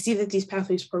 And we see that these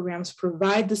Pathways programs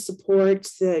provide the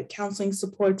supports, the counseling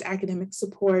supports, academic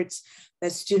supports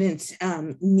that students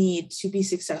need to be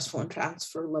successful in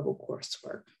transfer level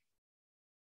coursework.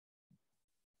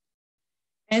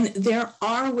 And there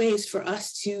are ways for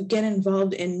us to get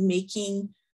involved in making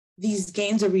these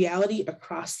gains a reality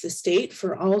across the state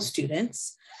for all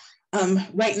students.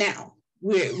 Right now,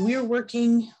 we're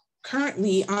working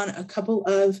currently on a couple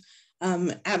of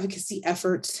advocacy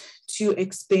efforts to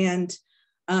expand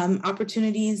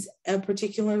opportunities,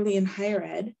 particularly in higher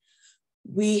ed.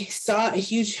 We saw a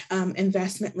huge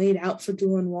investment laid out for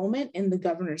dual enrollment in the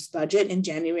governor's budget in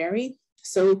January.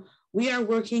 So we are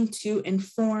working to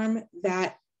inform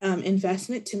that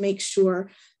investment to make sure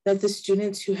that the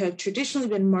students who have traditionally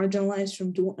been marginalized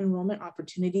from dual enrollment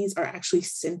opportunities are actually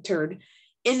centered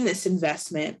in this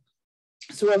investment.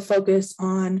 So we'll focus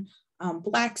on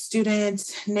Black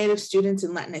students, Native students,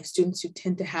 and Latinx students who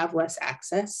tend to have less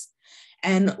access.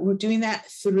 And we're doing that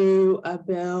through a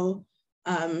bill,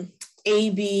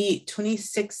 AB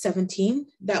 2617,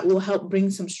 that will help bring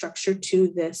some structure to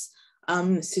this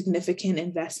significant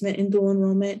investment in dual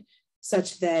enrollment,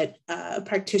 such that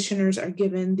practitioners are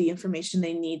given the information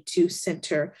they need to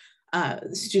center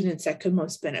students that could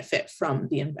most benefit from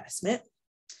the investment.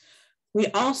 We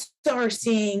also are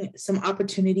seeing some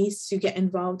opportunities to get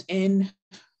involved in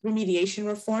remediation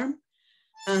reform.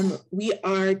 We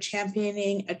are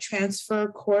championing a transfer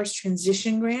course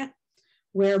transition grant,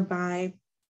 whereby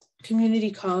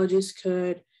community colleges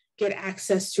could get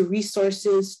access to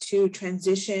resources to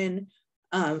transition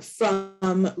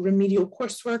from remedial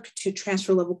coursework to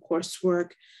transfer level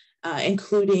coursework,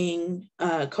 including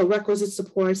co-requisite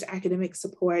supports, academic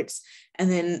supports,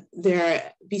 and then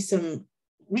there be some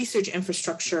research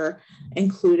infrastructure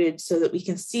included so that we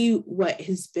can see what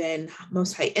has been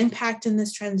most high impact in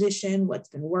this transition, what's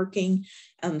been working,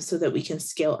 so that we can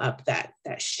scale up that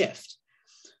shift.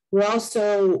 We're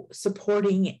also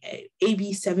supporting AB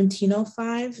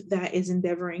 1705 that is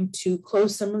endeavoring to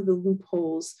close some of the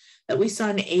loopholes that we saw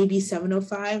in AB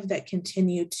 705 that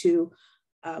continue to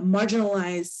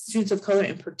marginalize students of color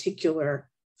in particular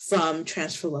from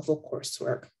transfer level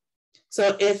coursework.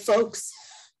 So if folks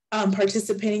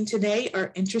participating today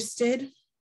are interested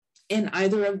in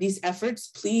either of these efforts,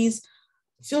 please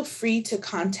feel free to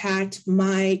contact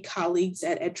my colleagues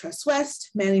at EdTrust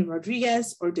West, Manny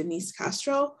Rodriguez or Denise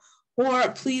Castro,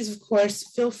 or please, of course,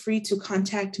 feel free to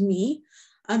contact me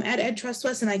at EdTrust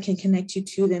West, and I can connect you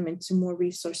to them and to more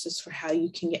resources for how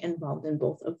you can get involved in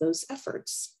both of those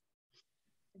efforts.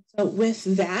 So with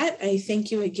that, I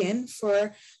thank you again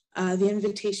for the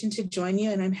invitation to join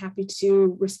you, and I'm happy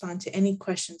to respond to any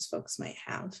questions folks might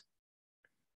have.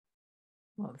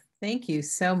 Well, thank you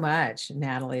so much,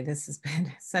 Natalie. This has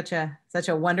been such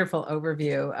a wonderful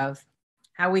overview of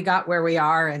how we got where we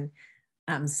are, and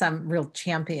some real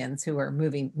champions who are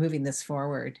moving this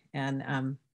forward.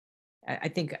 And I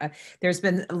think there's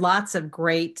been lots of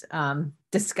great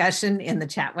discussion in the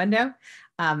chat window.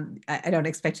 I don't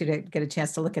expect you to get a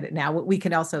chance to look at it now. We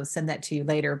can also send that to you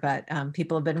later, but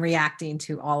people have been reacting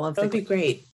to all of the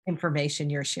great information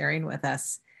you're sharing with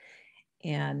us.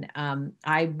 And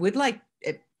I would like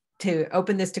to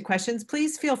open this to questions.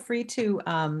 Please feel free to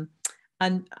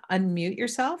unmute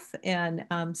yourself and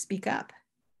speak up.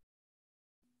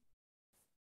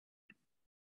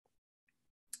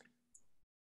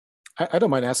 I don't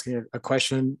mind asking a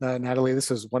question, Natalie.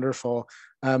 This is wonderful.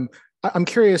 I'm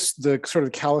curious, the sort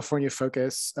of California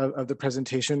focus of the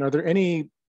presentation, are there any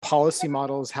policy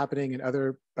models happening in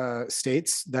other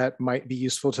states that might be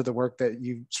useful to the work that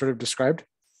you sort of described?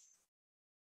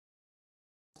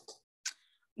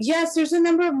 Yes, there's a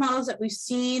number of models that we've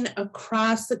seen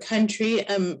across the country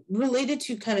related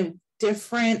to kind of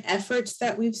different efforts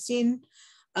that we've seen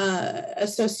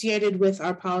associated with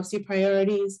our policy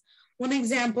priorities. One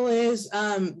example is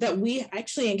that we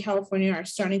actually in California are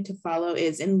starting to follow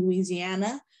is in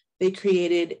Louisiana. They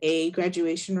created a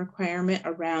graduation requirement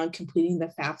around completing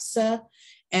the FAFSA.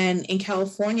 And in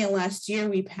California last year,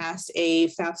 we passed a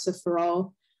FAFSA for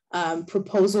all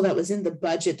proposal that was in the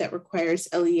budget that requires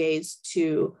LEAs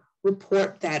to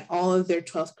report that all of their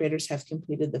 12th graders have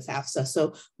completed the FAFSA.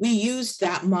 So we used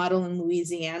that model in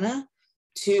Louisiana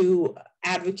to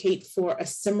advocate for a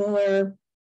similar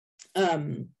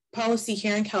policy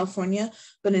here in California,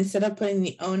 but instead of putting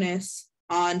the onus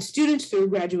on students through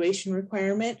graduation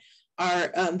requirement,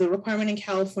 the requirement in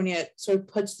California sort of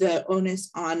puts the onus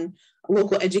on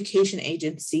local education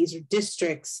agencies or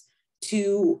districts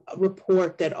to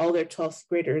report that all their 12th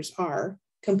graders are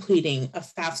completing a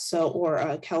FAFSA or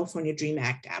a California DREAM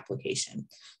Act application.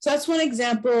 So that's one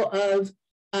example of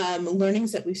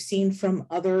learnings that we've seen from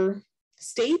other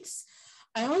states.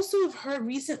 I also have heard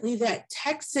recently that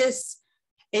Texas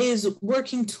is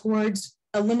working towards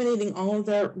eliminating all of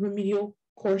their remedial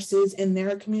courses in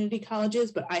their community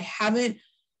colleges, but I haven't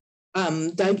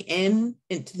dug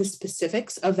into the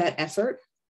specifics of that effort.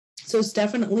 So it's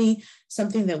definitely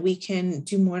something that we can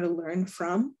do more to learn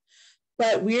from.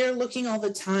 But we're looking all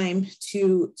the time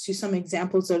to some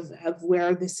examples of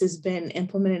where this has been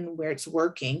implemented and where it's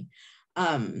working.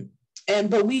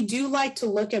 But we do like to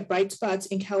look at bright spots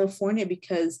in California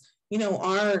because, you know,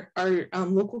 our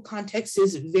local context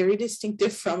is very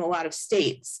distinctive from a lot of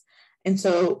states. And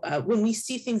so when we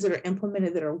see things that are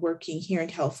implemented that are working here in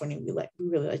California, we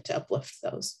really like to uplift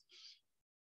those.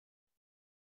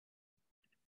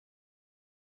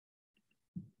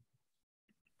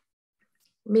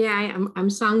 I'm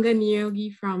Sangha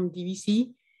Niyogi from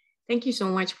DVC. Thank you so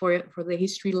much for the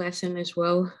history lesson as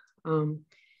well.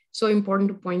 So important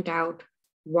to point out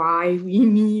why we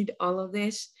need all of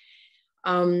this.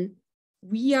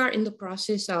 We are in the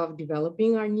process of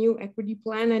developing our new equity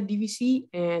plan at DVC,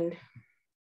 and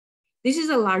this is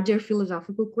a larger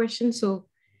philosophical question. So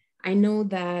I know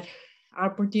that our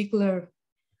particular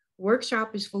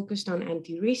workshop is focused on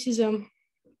anti-racism,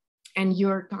 and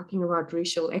you're talking about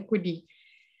racial equity.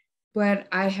 But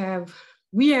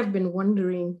we have been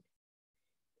wondering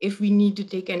if we need to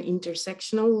take an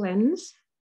intersectional lens,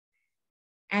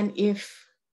 and if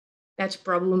that's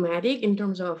problematic in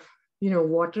terms of, you know,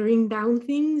 watering down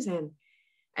things. And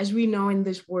as we know in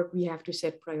this work, we have to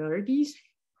set priorities.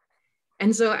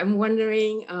 And so I'm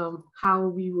wondering how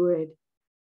we would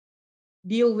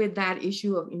deal with that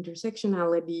issue of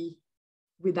intersectionality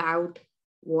without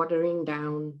watering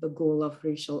down the goal of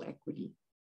racial equity.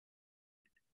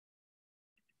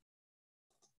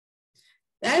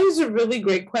 That is a really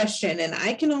great question. And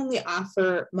I can only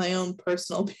offer my own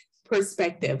personal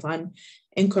perspective on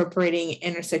incorporating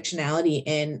intersectionality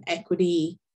in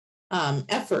equity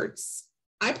efforts.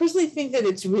 I personally think that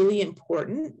it's really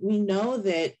important. We know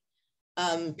that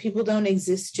people don't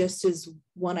exist just as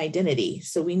one identity.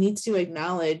 So we need to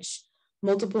acknowledge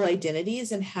multiple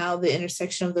identities and how the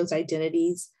intersection of those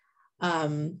identities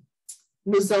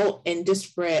result in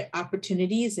disparate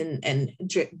opportunities and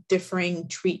differing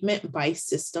treatment by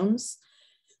systems.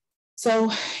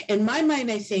 So in my mind,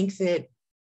 I think that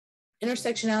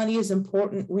intersectionality is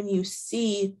important when you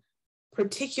see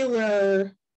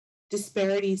particular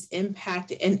disparities impact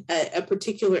in a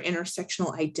particular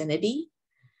intersectional identity,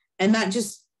 and not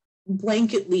just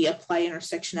blanketly apply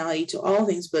intersectionality to all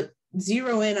things, but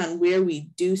zero in on where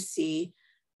we do see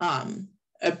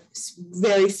a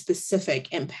very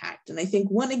specific impact. And I think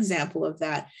one example of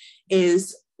that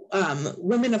is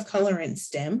women of color in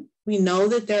STEM. We know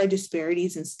that there are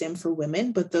disparities in STEM for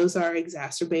women, but those are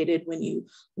exacerbated when you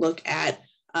look at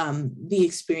the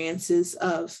experiences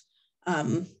of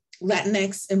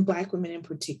Latinx and Black women in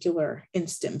particular in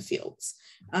STEM fields.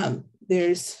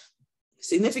 There's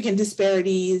significant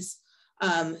disparities,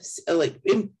 like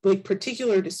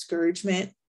particular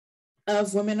discouragement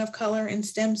of women of color in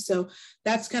STEM. So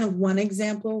that's kind of one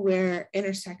example where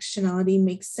intersectionality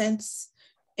makes sense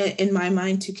in my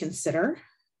mind to consider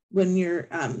when you're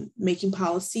making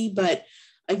policy. But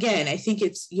again, I think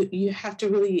you have to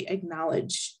really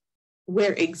acknowledge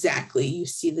where exactly you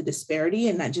see the disparity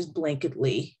and not just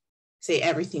blanketly say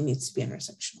everything needs to be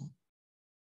intersectional.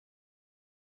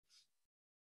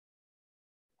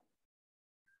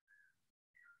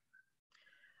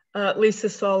 Lisa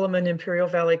Solomon, Imperial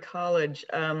Valley College.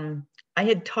 I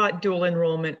had taught dual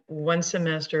enrollment one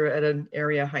semester at an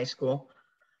area high school.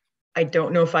 I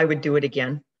don't know if I would do it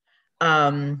again.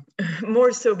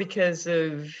 more so because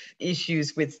of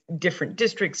issues with different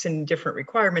districts and different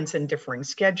requirements and differing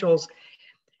schedules.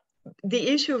 The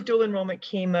issue of dual enrollment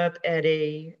came up at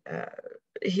a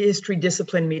history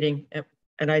discipline meeting at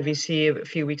IVC a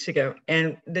few weeks ago.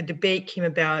 And the debate came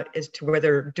about as to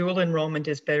whether dual enrollment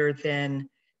is better than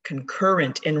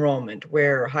concurrent enrollment,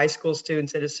 where high school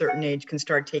students at a certain age can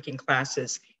start taking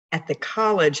classes at the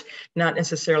college, not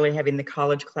necessarily having the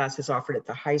college classes offered at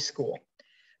the high school.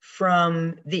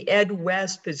 From the Ed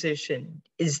West position,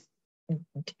 is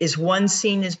one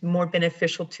seen as more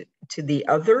beneficial to the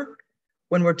other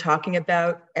when we're talking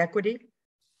about equity?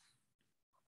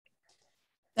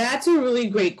 That's a really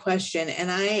great question. And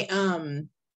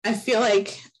I feel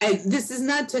like this is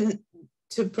not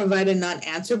to provide a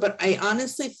non-answer, but I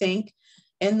honestly think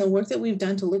in the work that we've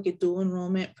done to look at dual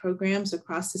enrollment programs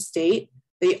across the state,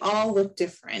 they all look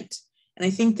different. And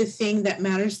I think the thing that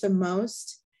matters the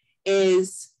most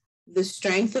is the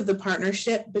strength of the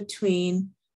partnership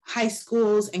between high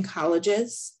schools and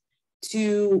colleges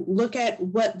to look at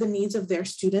what the needs of their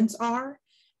students are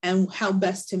and how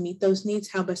best to meet those needs,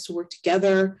 how best to work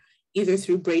together, either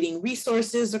through braiding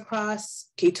resources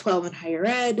across K-12 and higher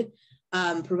ed,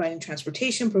 providing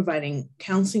transportation, providing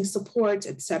counseling support,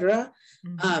 et cetera,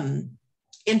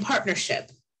 in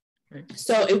partnership. Right.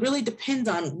 So it really depends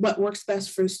on what works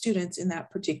best for students in that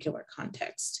particular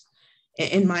context,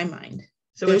 in my mind.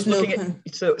 So there's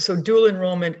so dual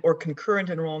enrollment or concurrent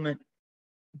enrollment,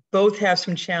 both have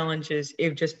some challenges.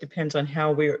 It just depends on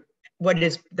what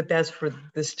is the best for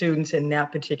the students in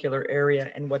that particular area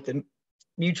and what the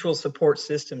mutual support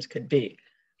systems could be.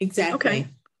 Exactly. Okay.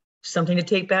 Something to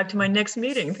take back to my next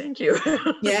meeting. Thank you.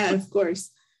 Yeah, of course.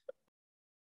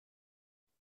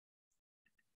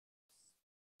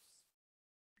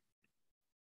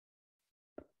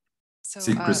 So,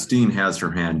 see, Christine has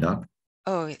her hand up.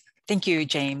 Oh, thank you,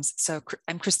 James. So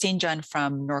I'm Christine Jun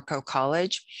from Norco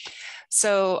College.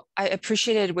 So I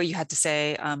appreciated what you had to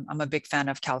say. I'm a big fan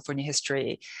of California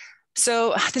history.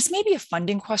 So this may be a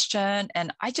funding question,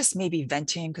 and I just may be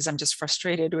venting because I'm just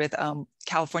frustrated with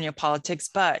California politics.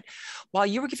 But while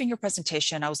you were giving your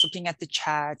presentation, I was looking at the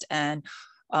chat, and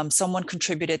someone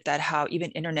contributed that how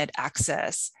even internet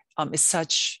access is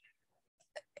such,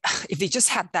 if they just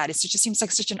had that, it just seems like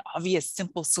such an obvious,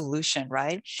 simple solution,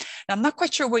 right? Now, I'm not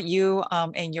quite sure what you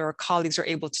and your colleagues are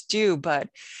able to do, but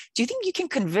do you think you can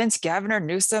convince Governor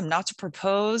Newsom not to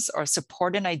propose or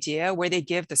support an idea where they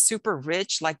give the super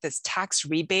rich like this tax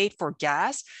rebate for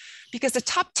gas? Because the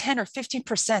top 10 or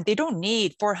 15%, they don't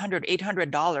need $400,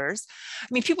 $800. I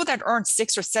mean, people that earn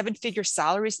 6 or 7 figure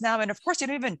salaries now, and of course they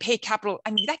don't even pay capital.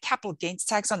 I mean, that capital gains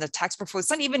tax on the tax portfolio, it's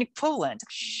not even equivalent.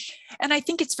 And I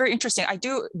think it's very interesting. I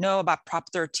do know about Prop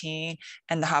 13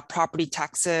 and how property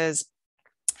taxes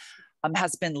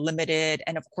has been limited.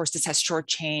 And of course, this has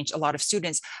shortchanged a lot of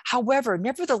students. However,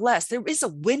 nevertheless, there is a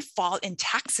windfall in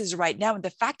taxes right now. And the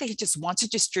fact that he just wants to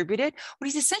distribute it, what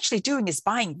he's essentially doing is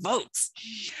buying votes,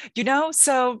 you know?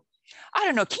 So I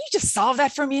don't know, can you just solve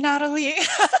that for me, Natalie?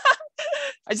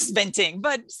 I'm just venting,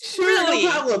 but sure, really.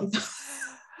 No problem.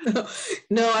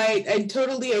 No, I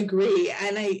totally agree.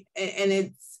 And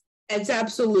it's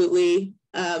absolutely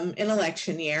an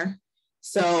election year.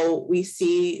 So we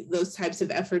see those types of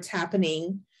efforts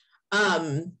happening.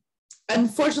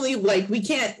 Unfortunately, like we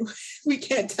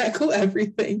can't tackle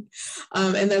everything.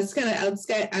 And that's kind of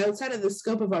outside of the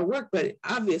scope of our work, but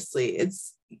obviously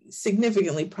it's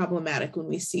significantly problematic when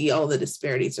we see all the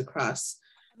disparities across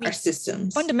our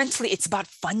systems. Fundamentally, it's about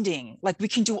funding. Like we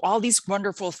can do all these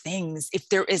wonderful things if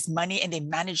there is money and they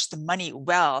manage the money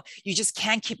well. You just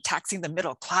can't keep taxing the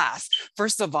middle class.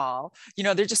 First of all, you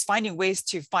know, they're just finding ways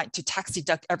to tax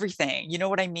deduct everything. You know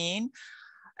what I mean?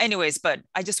 Anyways, but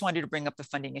I just wanted to bring up the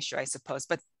funding issue, I suppose.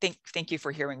 But thank you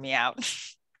for hearing me out.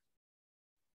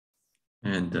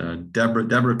 And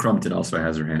Deborah Crumpton also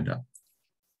has her hand up.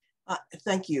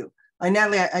 Thank you.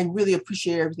 Natalie, I really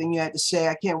appreciate everything you had to say.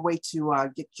 I can't wait to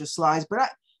get your slides,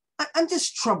 but I'm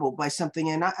just troubled by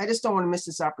something, and I just don't want to miss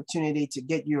this opportunity to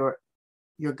get your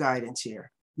guidance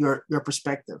here, your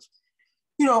perspective.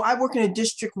 You know, I work in a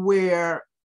district where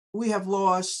we have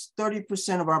lost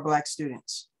 30% of our Black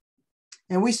students.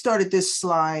 And we started this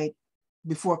slide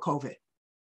before COVID.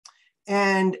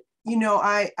 And, you know,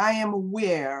 I am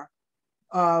aware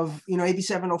of, you know, AB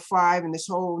 705 and this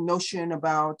whole notion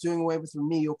about doing away with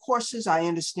remedial courses. I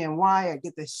understand why. I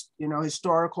get this, you know,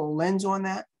 historical lens on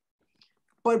that.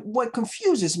 But what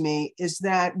confuses me is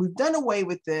that we've done away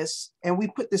with this and we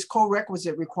put this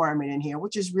co-requisite requirement in here,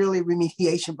 which is really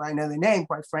remediation by another name,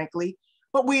 quite frankly.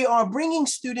 But we are bringing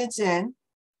students in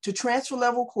to transfer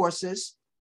level courses,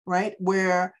 right,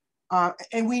 where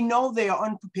and we know they are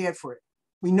unprepared for it.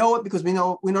 We know it because we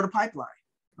know the pipeline,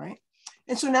 right?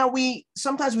 And so now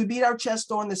sometimes we beat our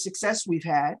chest on the success we've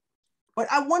had, but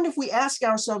I wonder if we ask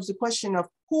ourselves the question of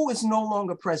who is no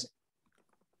longer present?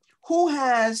 How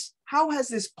has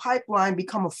this pipeline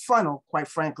become a funnel, quite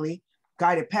frankly,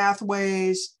 guided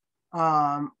pathways,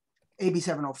 AB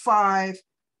 705,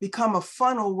 become a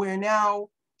funnel where now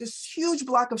this huge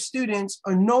block of students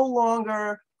are no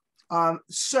longer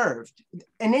served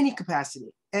in any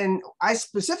capacity. And I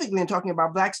specifically am talking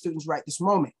about Black students right this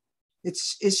moment.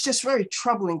 It's just very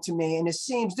troubling to me, and it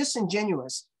seems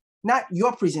disingenuous, not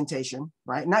your presentation,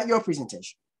 right? Not your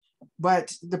presentation,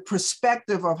 but the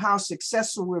perspective of how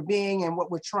successful we're being and what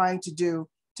we're trying to do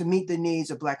to meet the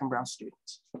needs of Black and brown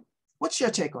students. What's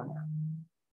your take on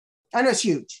that? I know it's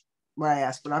huge what I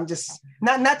asked, but I'm just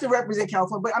not to represent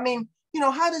California, but I mean,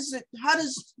 how does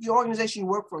the organization you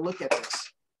work for look at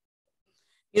this?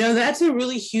 That's a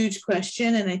really huge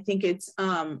question. And I think it's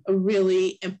a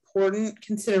really important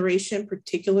consideration,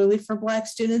 particularly for Black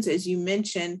students. As you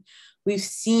mentioned, we've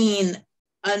seen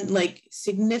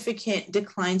significant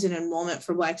declines in enrollment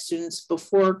for Black students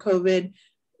before COVID,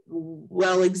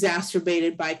 well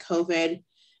exacerbated by COVID.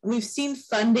 And we've seen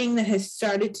funding that has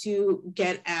started to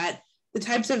get at the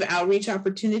types of outreach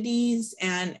opportunities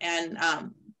and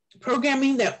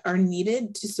programming that are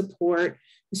needed to support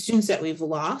the students that we've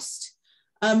lost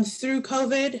through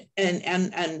COVID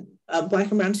and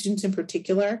Black and brown students in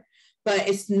particular, but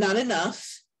it's not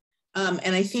enough.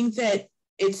 And I think that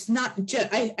it's not just,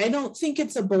 I don't think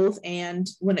it's a both and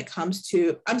when it comes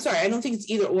to, I don't think it's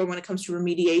either or when it comes to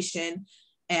remediation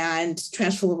and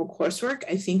transfer level coursework.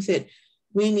 I think that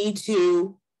we need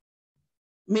to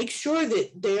make sure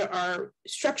that there are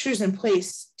structures in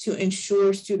place to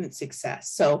ensure student success.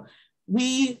 So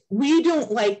we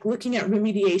don't like looking at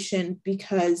remediation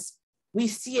because we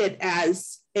see it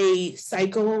as a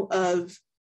cycle of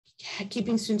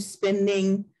keeping students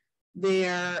spending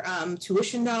their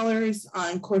tuition dollars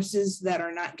on courses that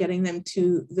are not getting them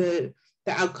to the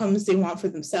outcomes they want for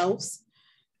themselves.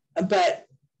 But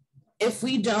if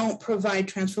we don't provide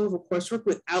transfer level coursework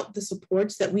without the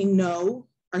supports that we know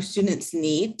our students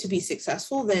need to be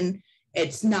successful, then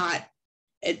it's not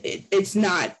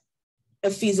a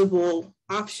feasible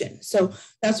option. So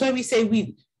that's why we say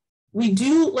we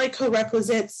do like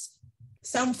co-requisites.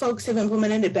 Some folks have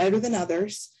implemented it better than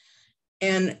others,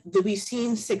 and that we've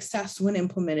seen success when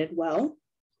implemented well.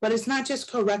 But it's not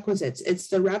just co-requisites, it's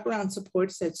the wraparound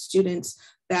supports that students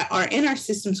that are in our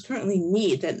systems currently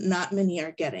need that not many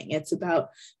are getting. It's about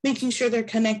making sure they're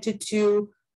connected to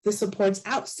the supports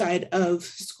outside of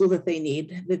school that they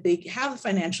need, that they have the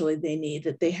financial aid they need,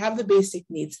 that they have the basic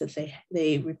needs that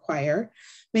they require,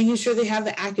 making sure they have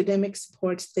the academic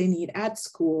supports they need at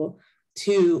school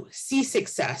to see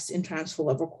success in transfer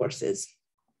level courses.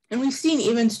 And we've seen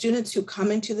even students who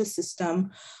come into the system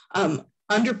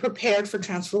underprepared for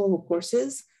transfer level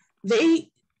courses,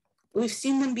 we've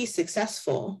seen them be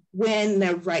successful when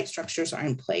the right structures are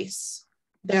in place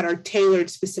that are tailored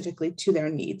specifically to their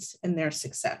needs and their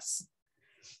success.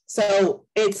 So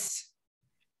it's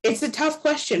a tough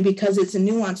question because it's a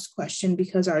nuanced question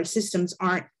because our systems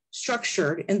aren't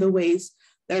structured in the ways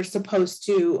that are supposed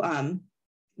to,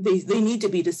 they need to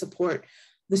be to support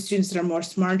the students that are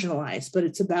most marginalized, but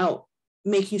it's about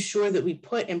making sure that we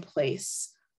put in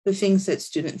place the things that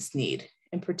students need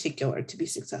in particular to be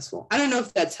successful. I don't know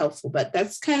if that's helpful, but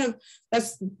that's kind of,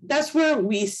 that's where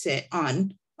we sit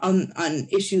on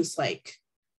issues like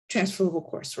transfer level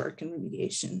coursework and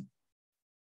remediation.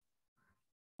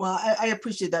 Well, I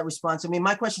appreciate that response. I mean,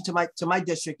 my question to my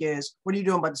district is, what are you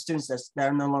doing about the students that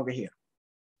are no longer here,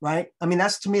 right? I mean,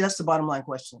 to me, that's the bottom line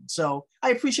question. So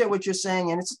I appreciate what you're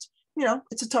saying, and it's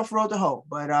a tough road to hoe,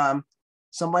 but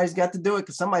somebody's got to do it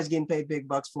because somebody's getting paid big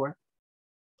bucks for it.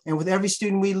 And with every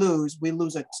student we lose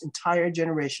an entire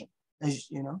generation, as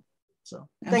you know. So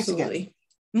thanks again.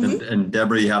 Mm-hmm. And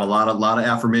Deborah, you had a lot of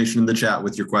affirmation in the chat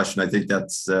with your question. I think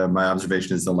that's my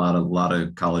observation is a lot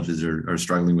of colleges are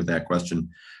struggling with that question.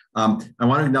 I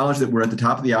want to acknowledge that we're at the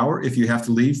top of the hour. If you have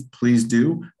to leave, please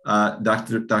do.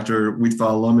 Dr.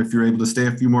 Wheatfall alum, if you're able to stay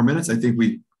a few more minutes, I think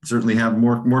we certainly have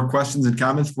more questions and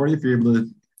comments for you if you're able to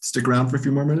stick around for a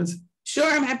few more minutes.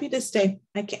 Sure, I'm happy to stay.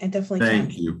 I definitely can.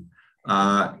 Thank you.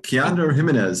 Keandra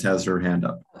Jimenez has her hand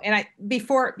up. And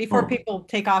before people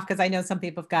take off, because I know some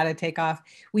people have got to take off,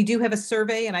 we do have a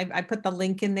survey, and I put the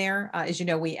link in there. As you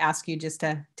know, we ask you just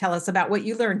to tell us about what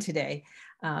you learned today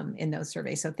in those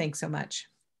surveys. So thanks so much.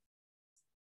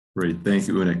 Great, thank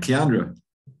you, Una. Keandra.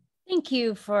 Thank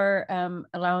you for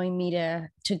allowing me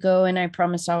to go, and I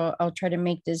promise I'll try to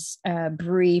make this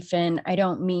brief. And I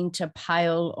don't mean to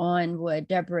pile on what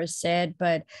Deborah said,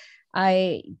 but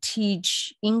I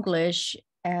teach English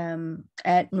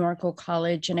at Norco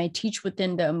College, and I teach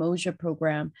within the Umoja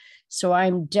program. So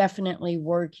I'm definitely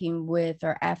working with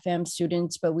our AFAM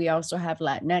students, but we also have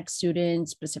Latinx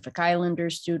students, Pacific Islander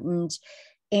students,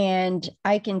 and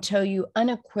I can tell you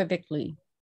unequivocally,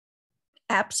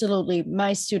 absolutely,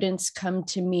 my students come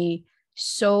to me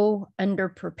so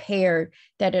underprepared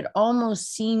that it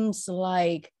almost seems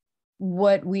like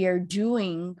what we are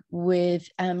doing with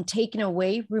taking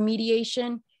away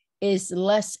remediation is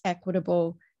less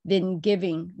equitable than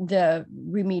giving the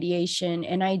remediation.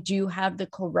 And I do have the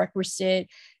co-requisite.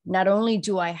 Not only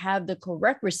do I have the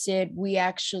co-requisite, we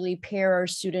actually pair our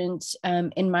students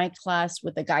in my class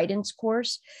with a guidance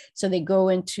course. So they go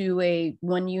into a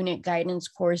 1-unit guidance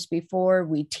course before.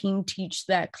 We team teach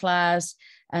that class.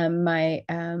 My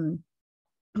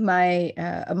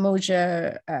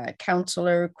Umoja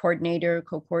counselor, coordinator,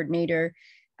 co-coordinator,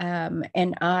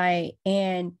 and I,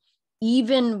 and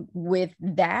even with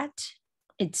that,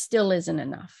 it still isn't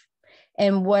enough.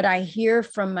 And what I hear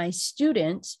from my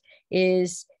students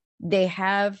is they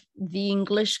have the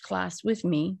English class with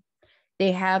me.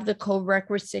 They have the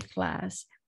co-requisite class.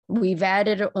 We've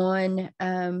added on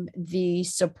the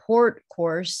support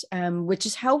course, which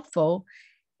is helpful.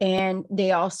 And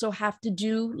they also have to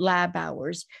do lab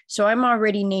hours. So I'm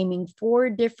already naming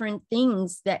 4 different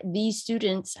things that these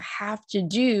students have to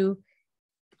do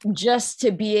just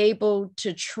to be able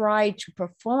to try to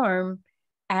perform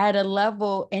at a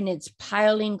level, and it's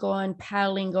piling on.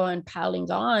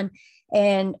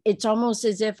 And it's almost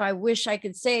as if I wish I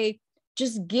could say,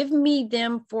 just give me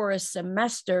them for a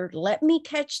semester, let me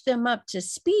catch them up to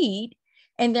speed,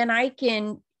 and then I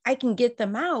can get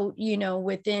them out,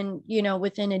 within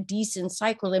a decent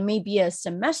cycle. It may be a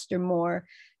semester more,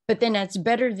 but then that's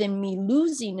better than me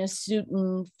losing a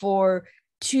student for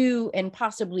 2 and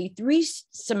possibly 3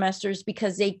 semesters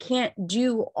because they can't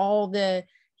do all the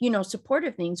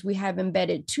supportive things. We have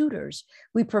embedded tutors.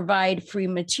 We provide free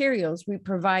materials. We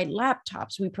provide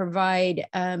laptops. We provide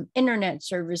internet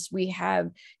service. We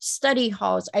have study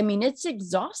halls. I mean, it's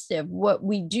exhaustive what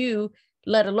we do,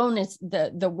 let alone it's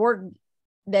the work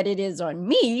that it is on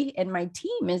me and my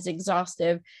team is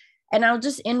exhaustive. And I'll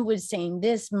just end with saying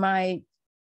this. My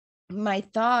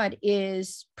thought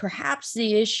is perhaps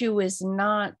the issue is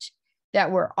not that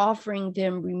we're offering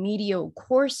them remedial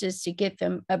courses to get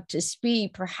them up to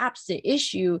speed. Perhaps the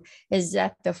issue is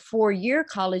that the 4-year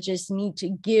colleges need to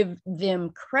give them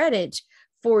credit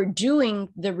for doing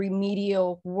the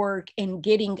remedial work and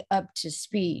getting up to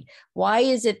speed. Why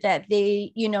is it that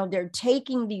they're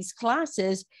taking these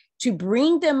classes to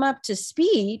bring them up to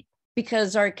speed,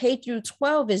 because our K through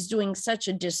 12 is doing such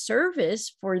a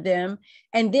disservice for them.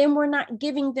 And then we're not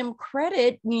giving them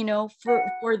credit,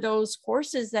 for those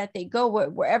courses that they go,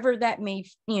 wherever that may,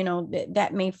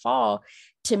 that may fall.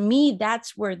 To me,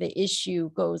 that's where the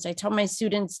issue goes. I tell my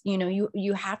students,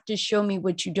 you have to show me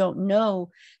what you don't know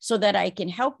so that I can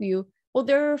help you. Well,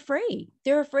 they're afraid.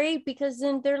 They're afraid because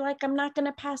then they're like, I'm not going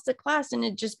to pass the class. And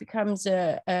it just becomes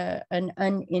an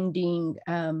unending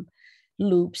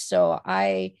loop. So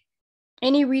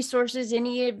any resources,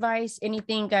 any advice,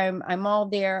 anything, I'm all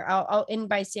there. I'll end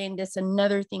by saying this.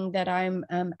 Another thing that I'm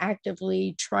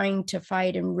actively trying to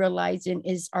fight and realizing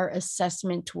is our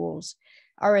assessment tools.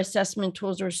 Our assessment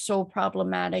tools are so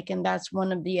problematic, and that's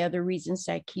one of the other reasons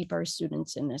that keep our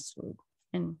students in this loop.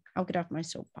 And I'll get off my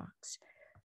soapbox.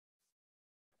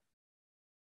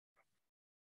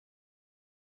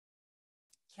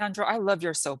 Kendra, I love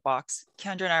your soapbox.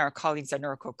 Kendra and I are colleagues at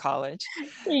Norco College.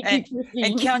 And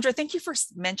Kendra, thank you for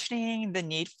mentioning the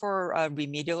need for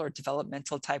remedial or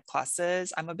developmental type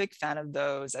classes. I'm a big fan of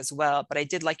those as well, but I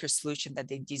did like your solution that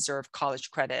they deserve college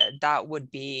credit. That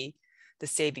would be the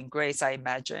saving grace, I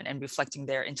imagine, and reflecting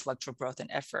their intellectual growth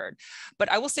and effort.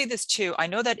 But I will say this too. I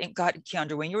know that,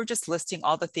 Kendra, when you were just listing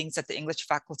all the things that the English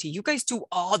faculty, you guys do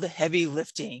all the heavy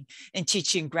lifting in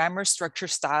teaching grammar, structure,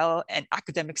 style, and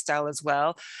academic style as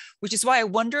well, which is why I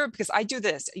wonder, because I do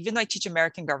this, even though I teach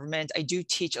American government, I do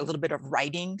teach a little bit of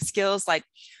writing skills. Like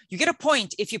you get a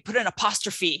point if you put an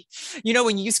apostrophe,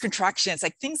 when you use contractions,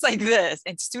 like things like this,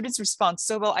 and students respond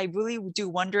so well. I really do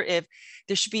wonder if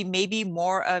there should be maybe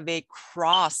more of a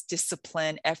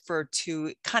cross-discipline effort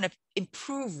to kind of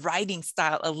improve writing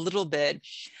style a little bit,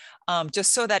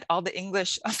 just so that all the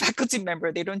English faculty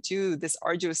member, they don't do this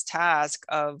arduous task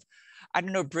of I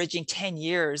don't know, bridging 10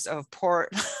 years of poor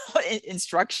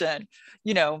instruction,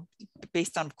 you know,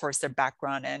 based on, of course, their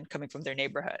background and coming from their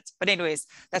neighborhoods. But anyways,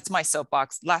 that's my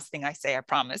soapbox. Last thing I say, I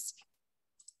promise.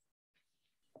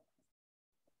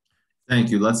 Thank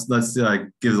you. Let's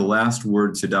give the last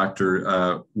word to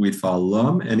Dr.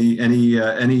 Wheatfall-Lum. Any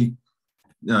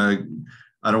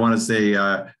I don't want to say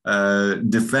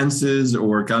defenses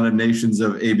or condemnations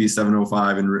of AB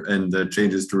 705 and the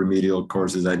changes to remedial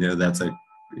courses. I know that's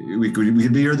we could be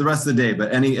here the rest of the day,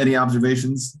 but any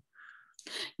observations?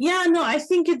 Yeah, no, I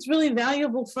think it's really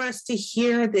valuable for us to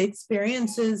hear the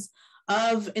experiences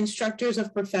of instructors,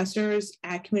 of professors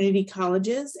at community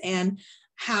colleges, and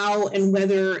how and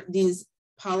whether these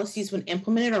policies, when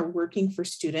implemented, are working for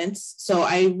students. So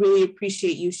I really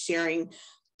appreciate you sharing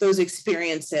those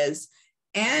experiences.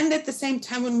 And at the same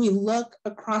time, when we look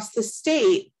across the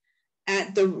state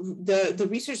at the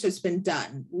research that's been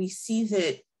done, we see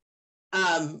that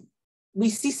we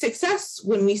see success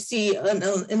when we see an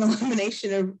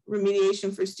elimination of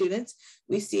remediation for students.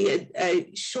 We see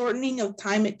a shortening of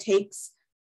time it takes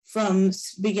from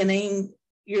beginning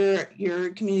your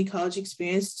community college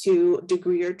experience to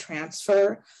degree or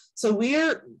transfer. So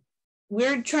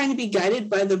we're trying to be guided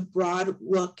by the broad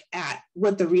look at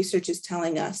what the research is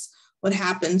telling us, what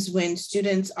happens when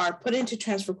students are put into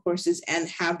transfer courses and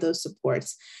have those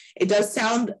supports. It does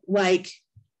sound like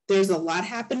there's a lot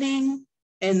happening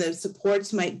and the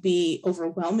supports might be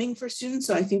overwhelming for students.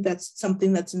 So I think that's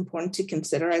something that's important to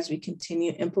consider as we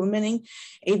continue implementing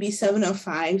AB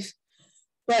 705.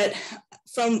 But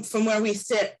from where we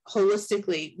sit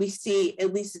holistically, we see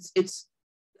at least it's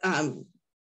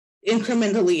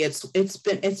incrementally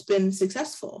it's been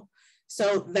successful.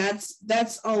 So that's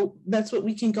what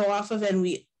we can go off of, and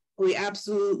we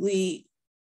absolutely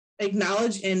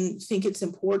acknowledge and think it's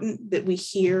important that we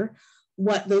hear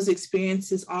what those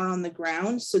experiences are on the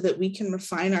ground so that we can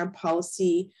refine our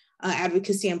policy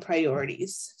advocacy and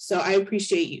priorities. So I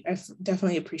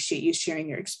definitely appreciate you sharing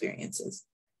your experiences.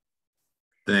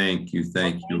 Thank you.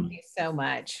 Thank you. Thank you so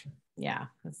much. Yeah,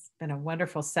 it's been a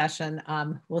wonderful session.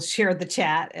 We'll share the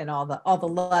chat and all the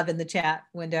love in the chat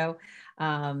window.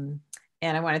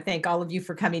 And I want to thank all of you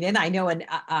for coming in. I know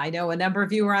a number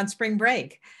of you are on spring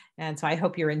break, and so I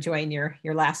hope you're enjoying your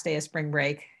last day of spring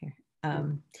break.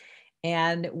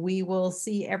 And we will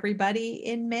see everybody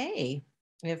in May,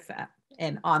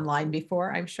 and online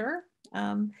before, I'm sure.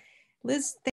 Liz,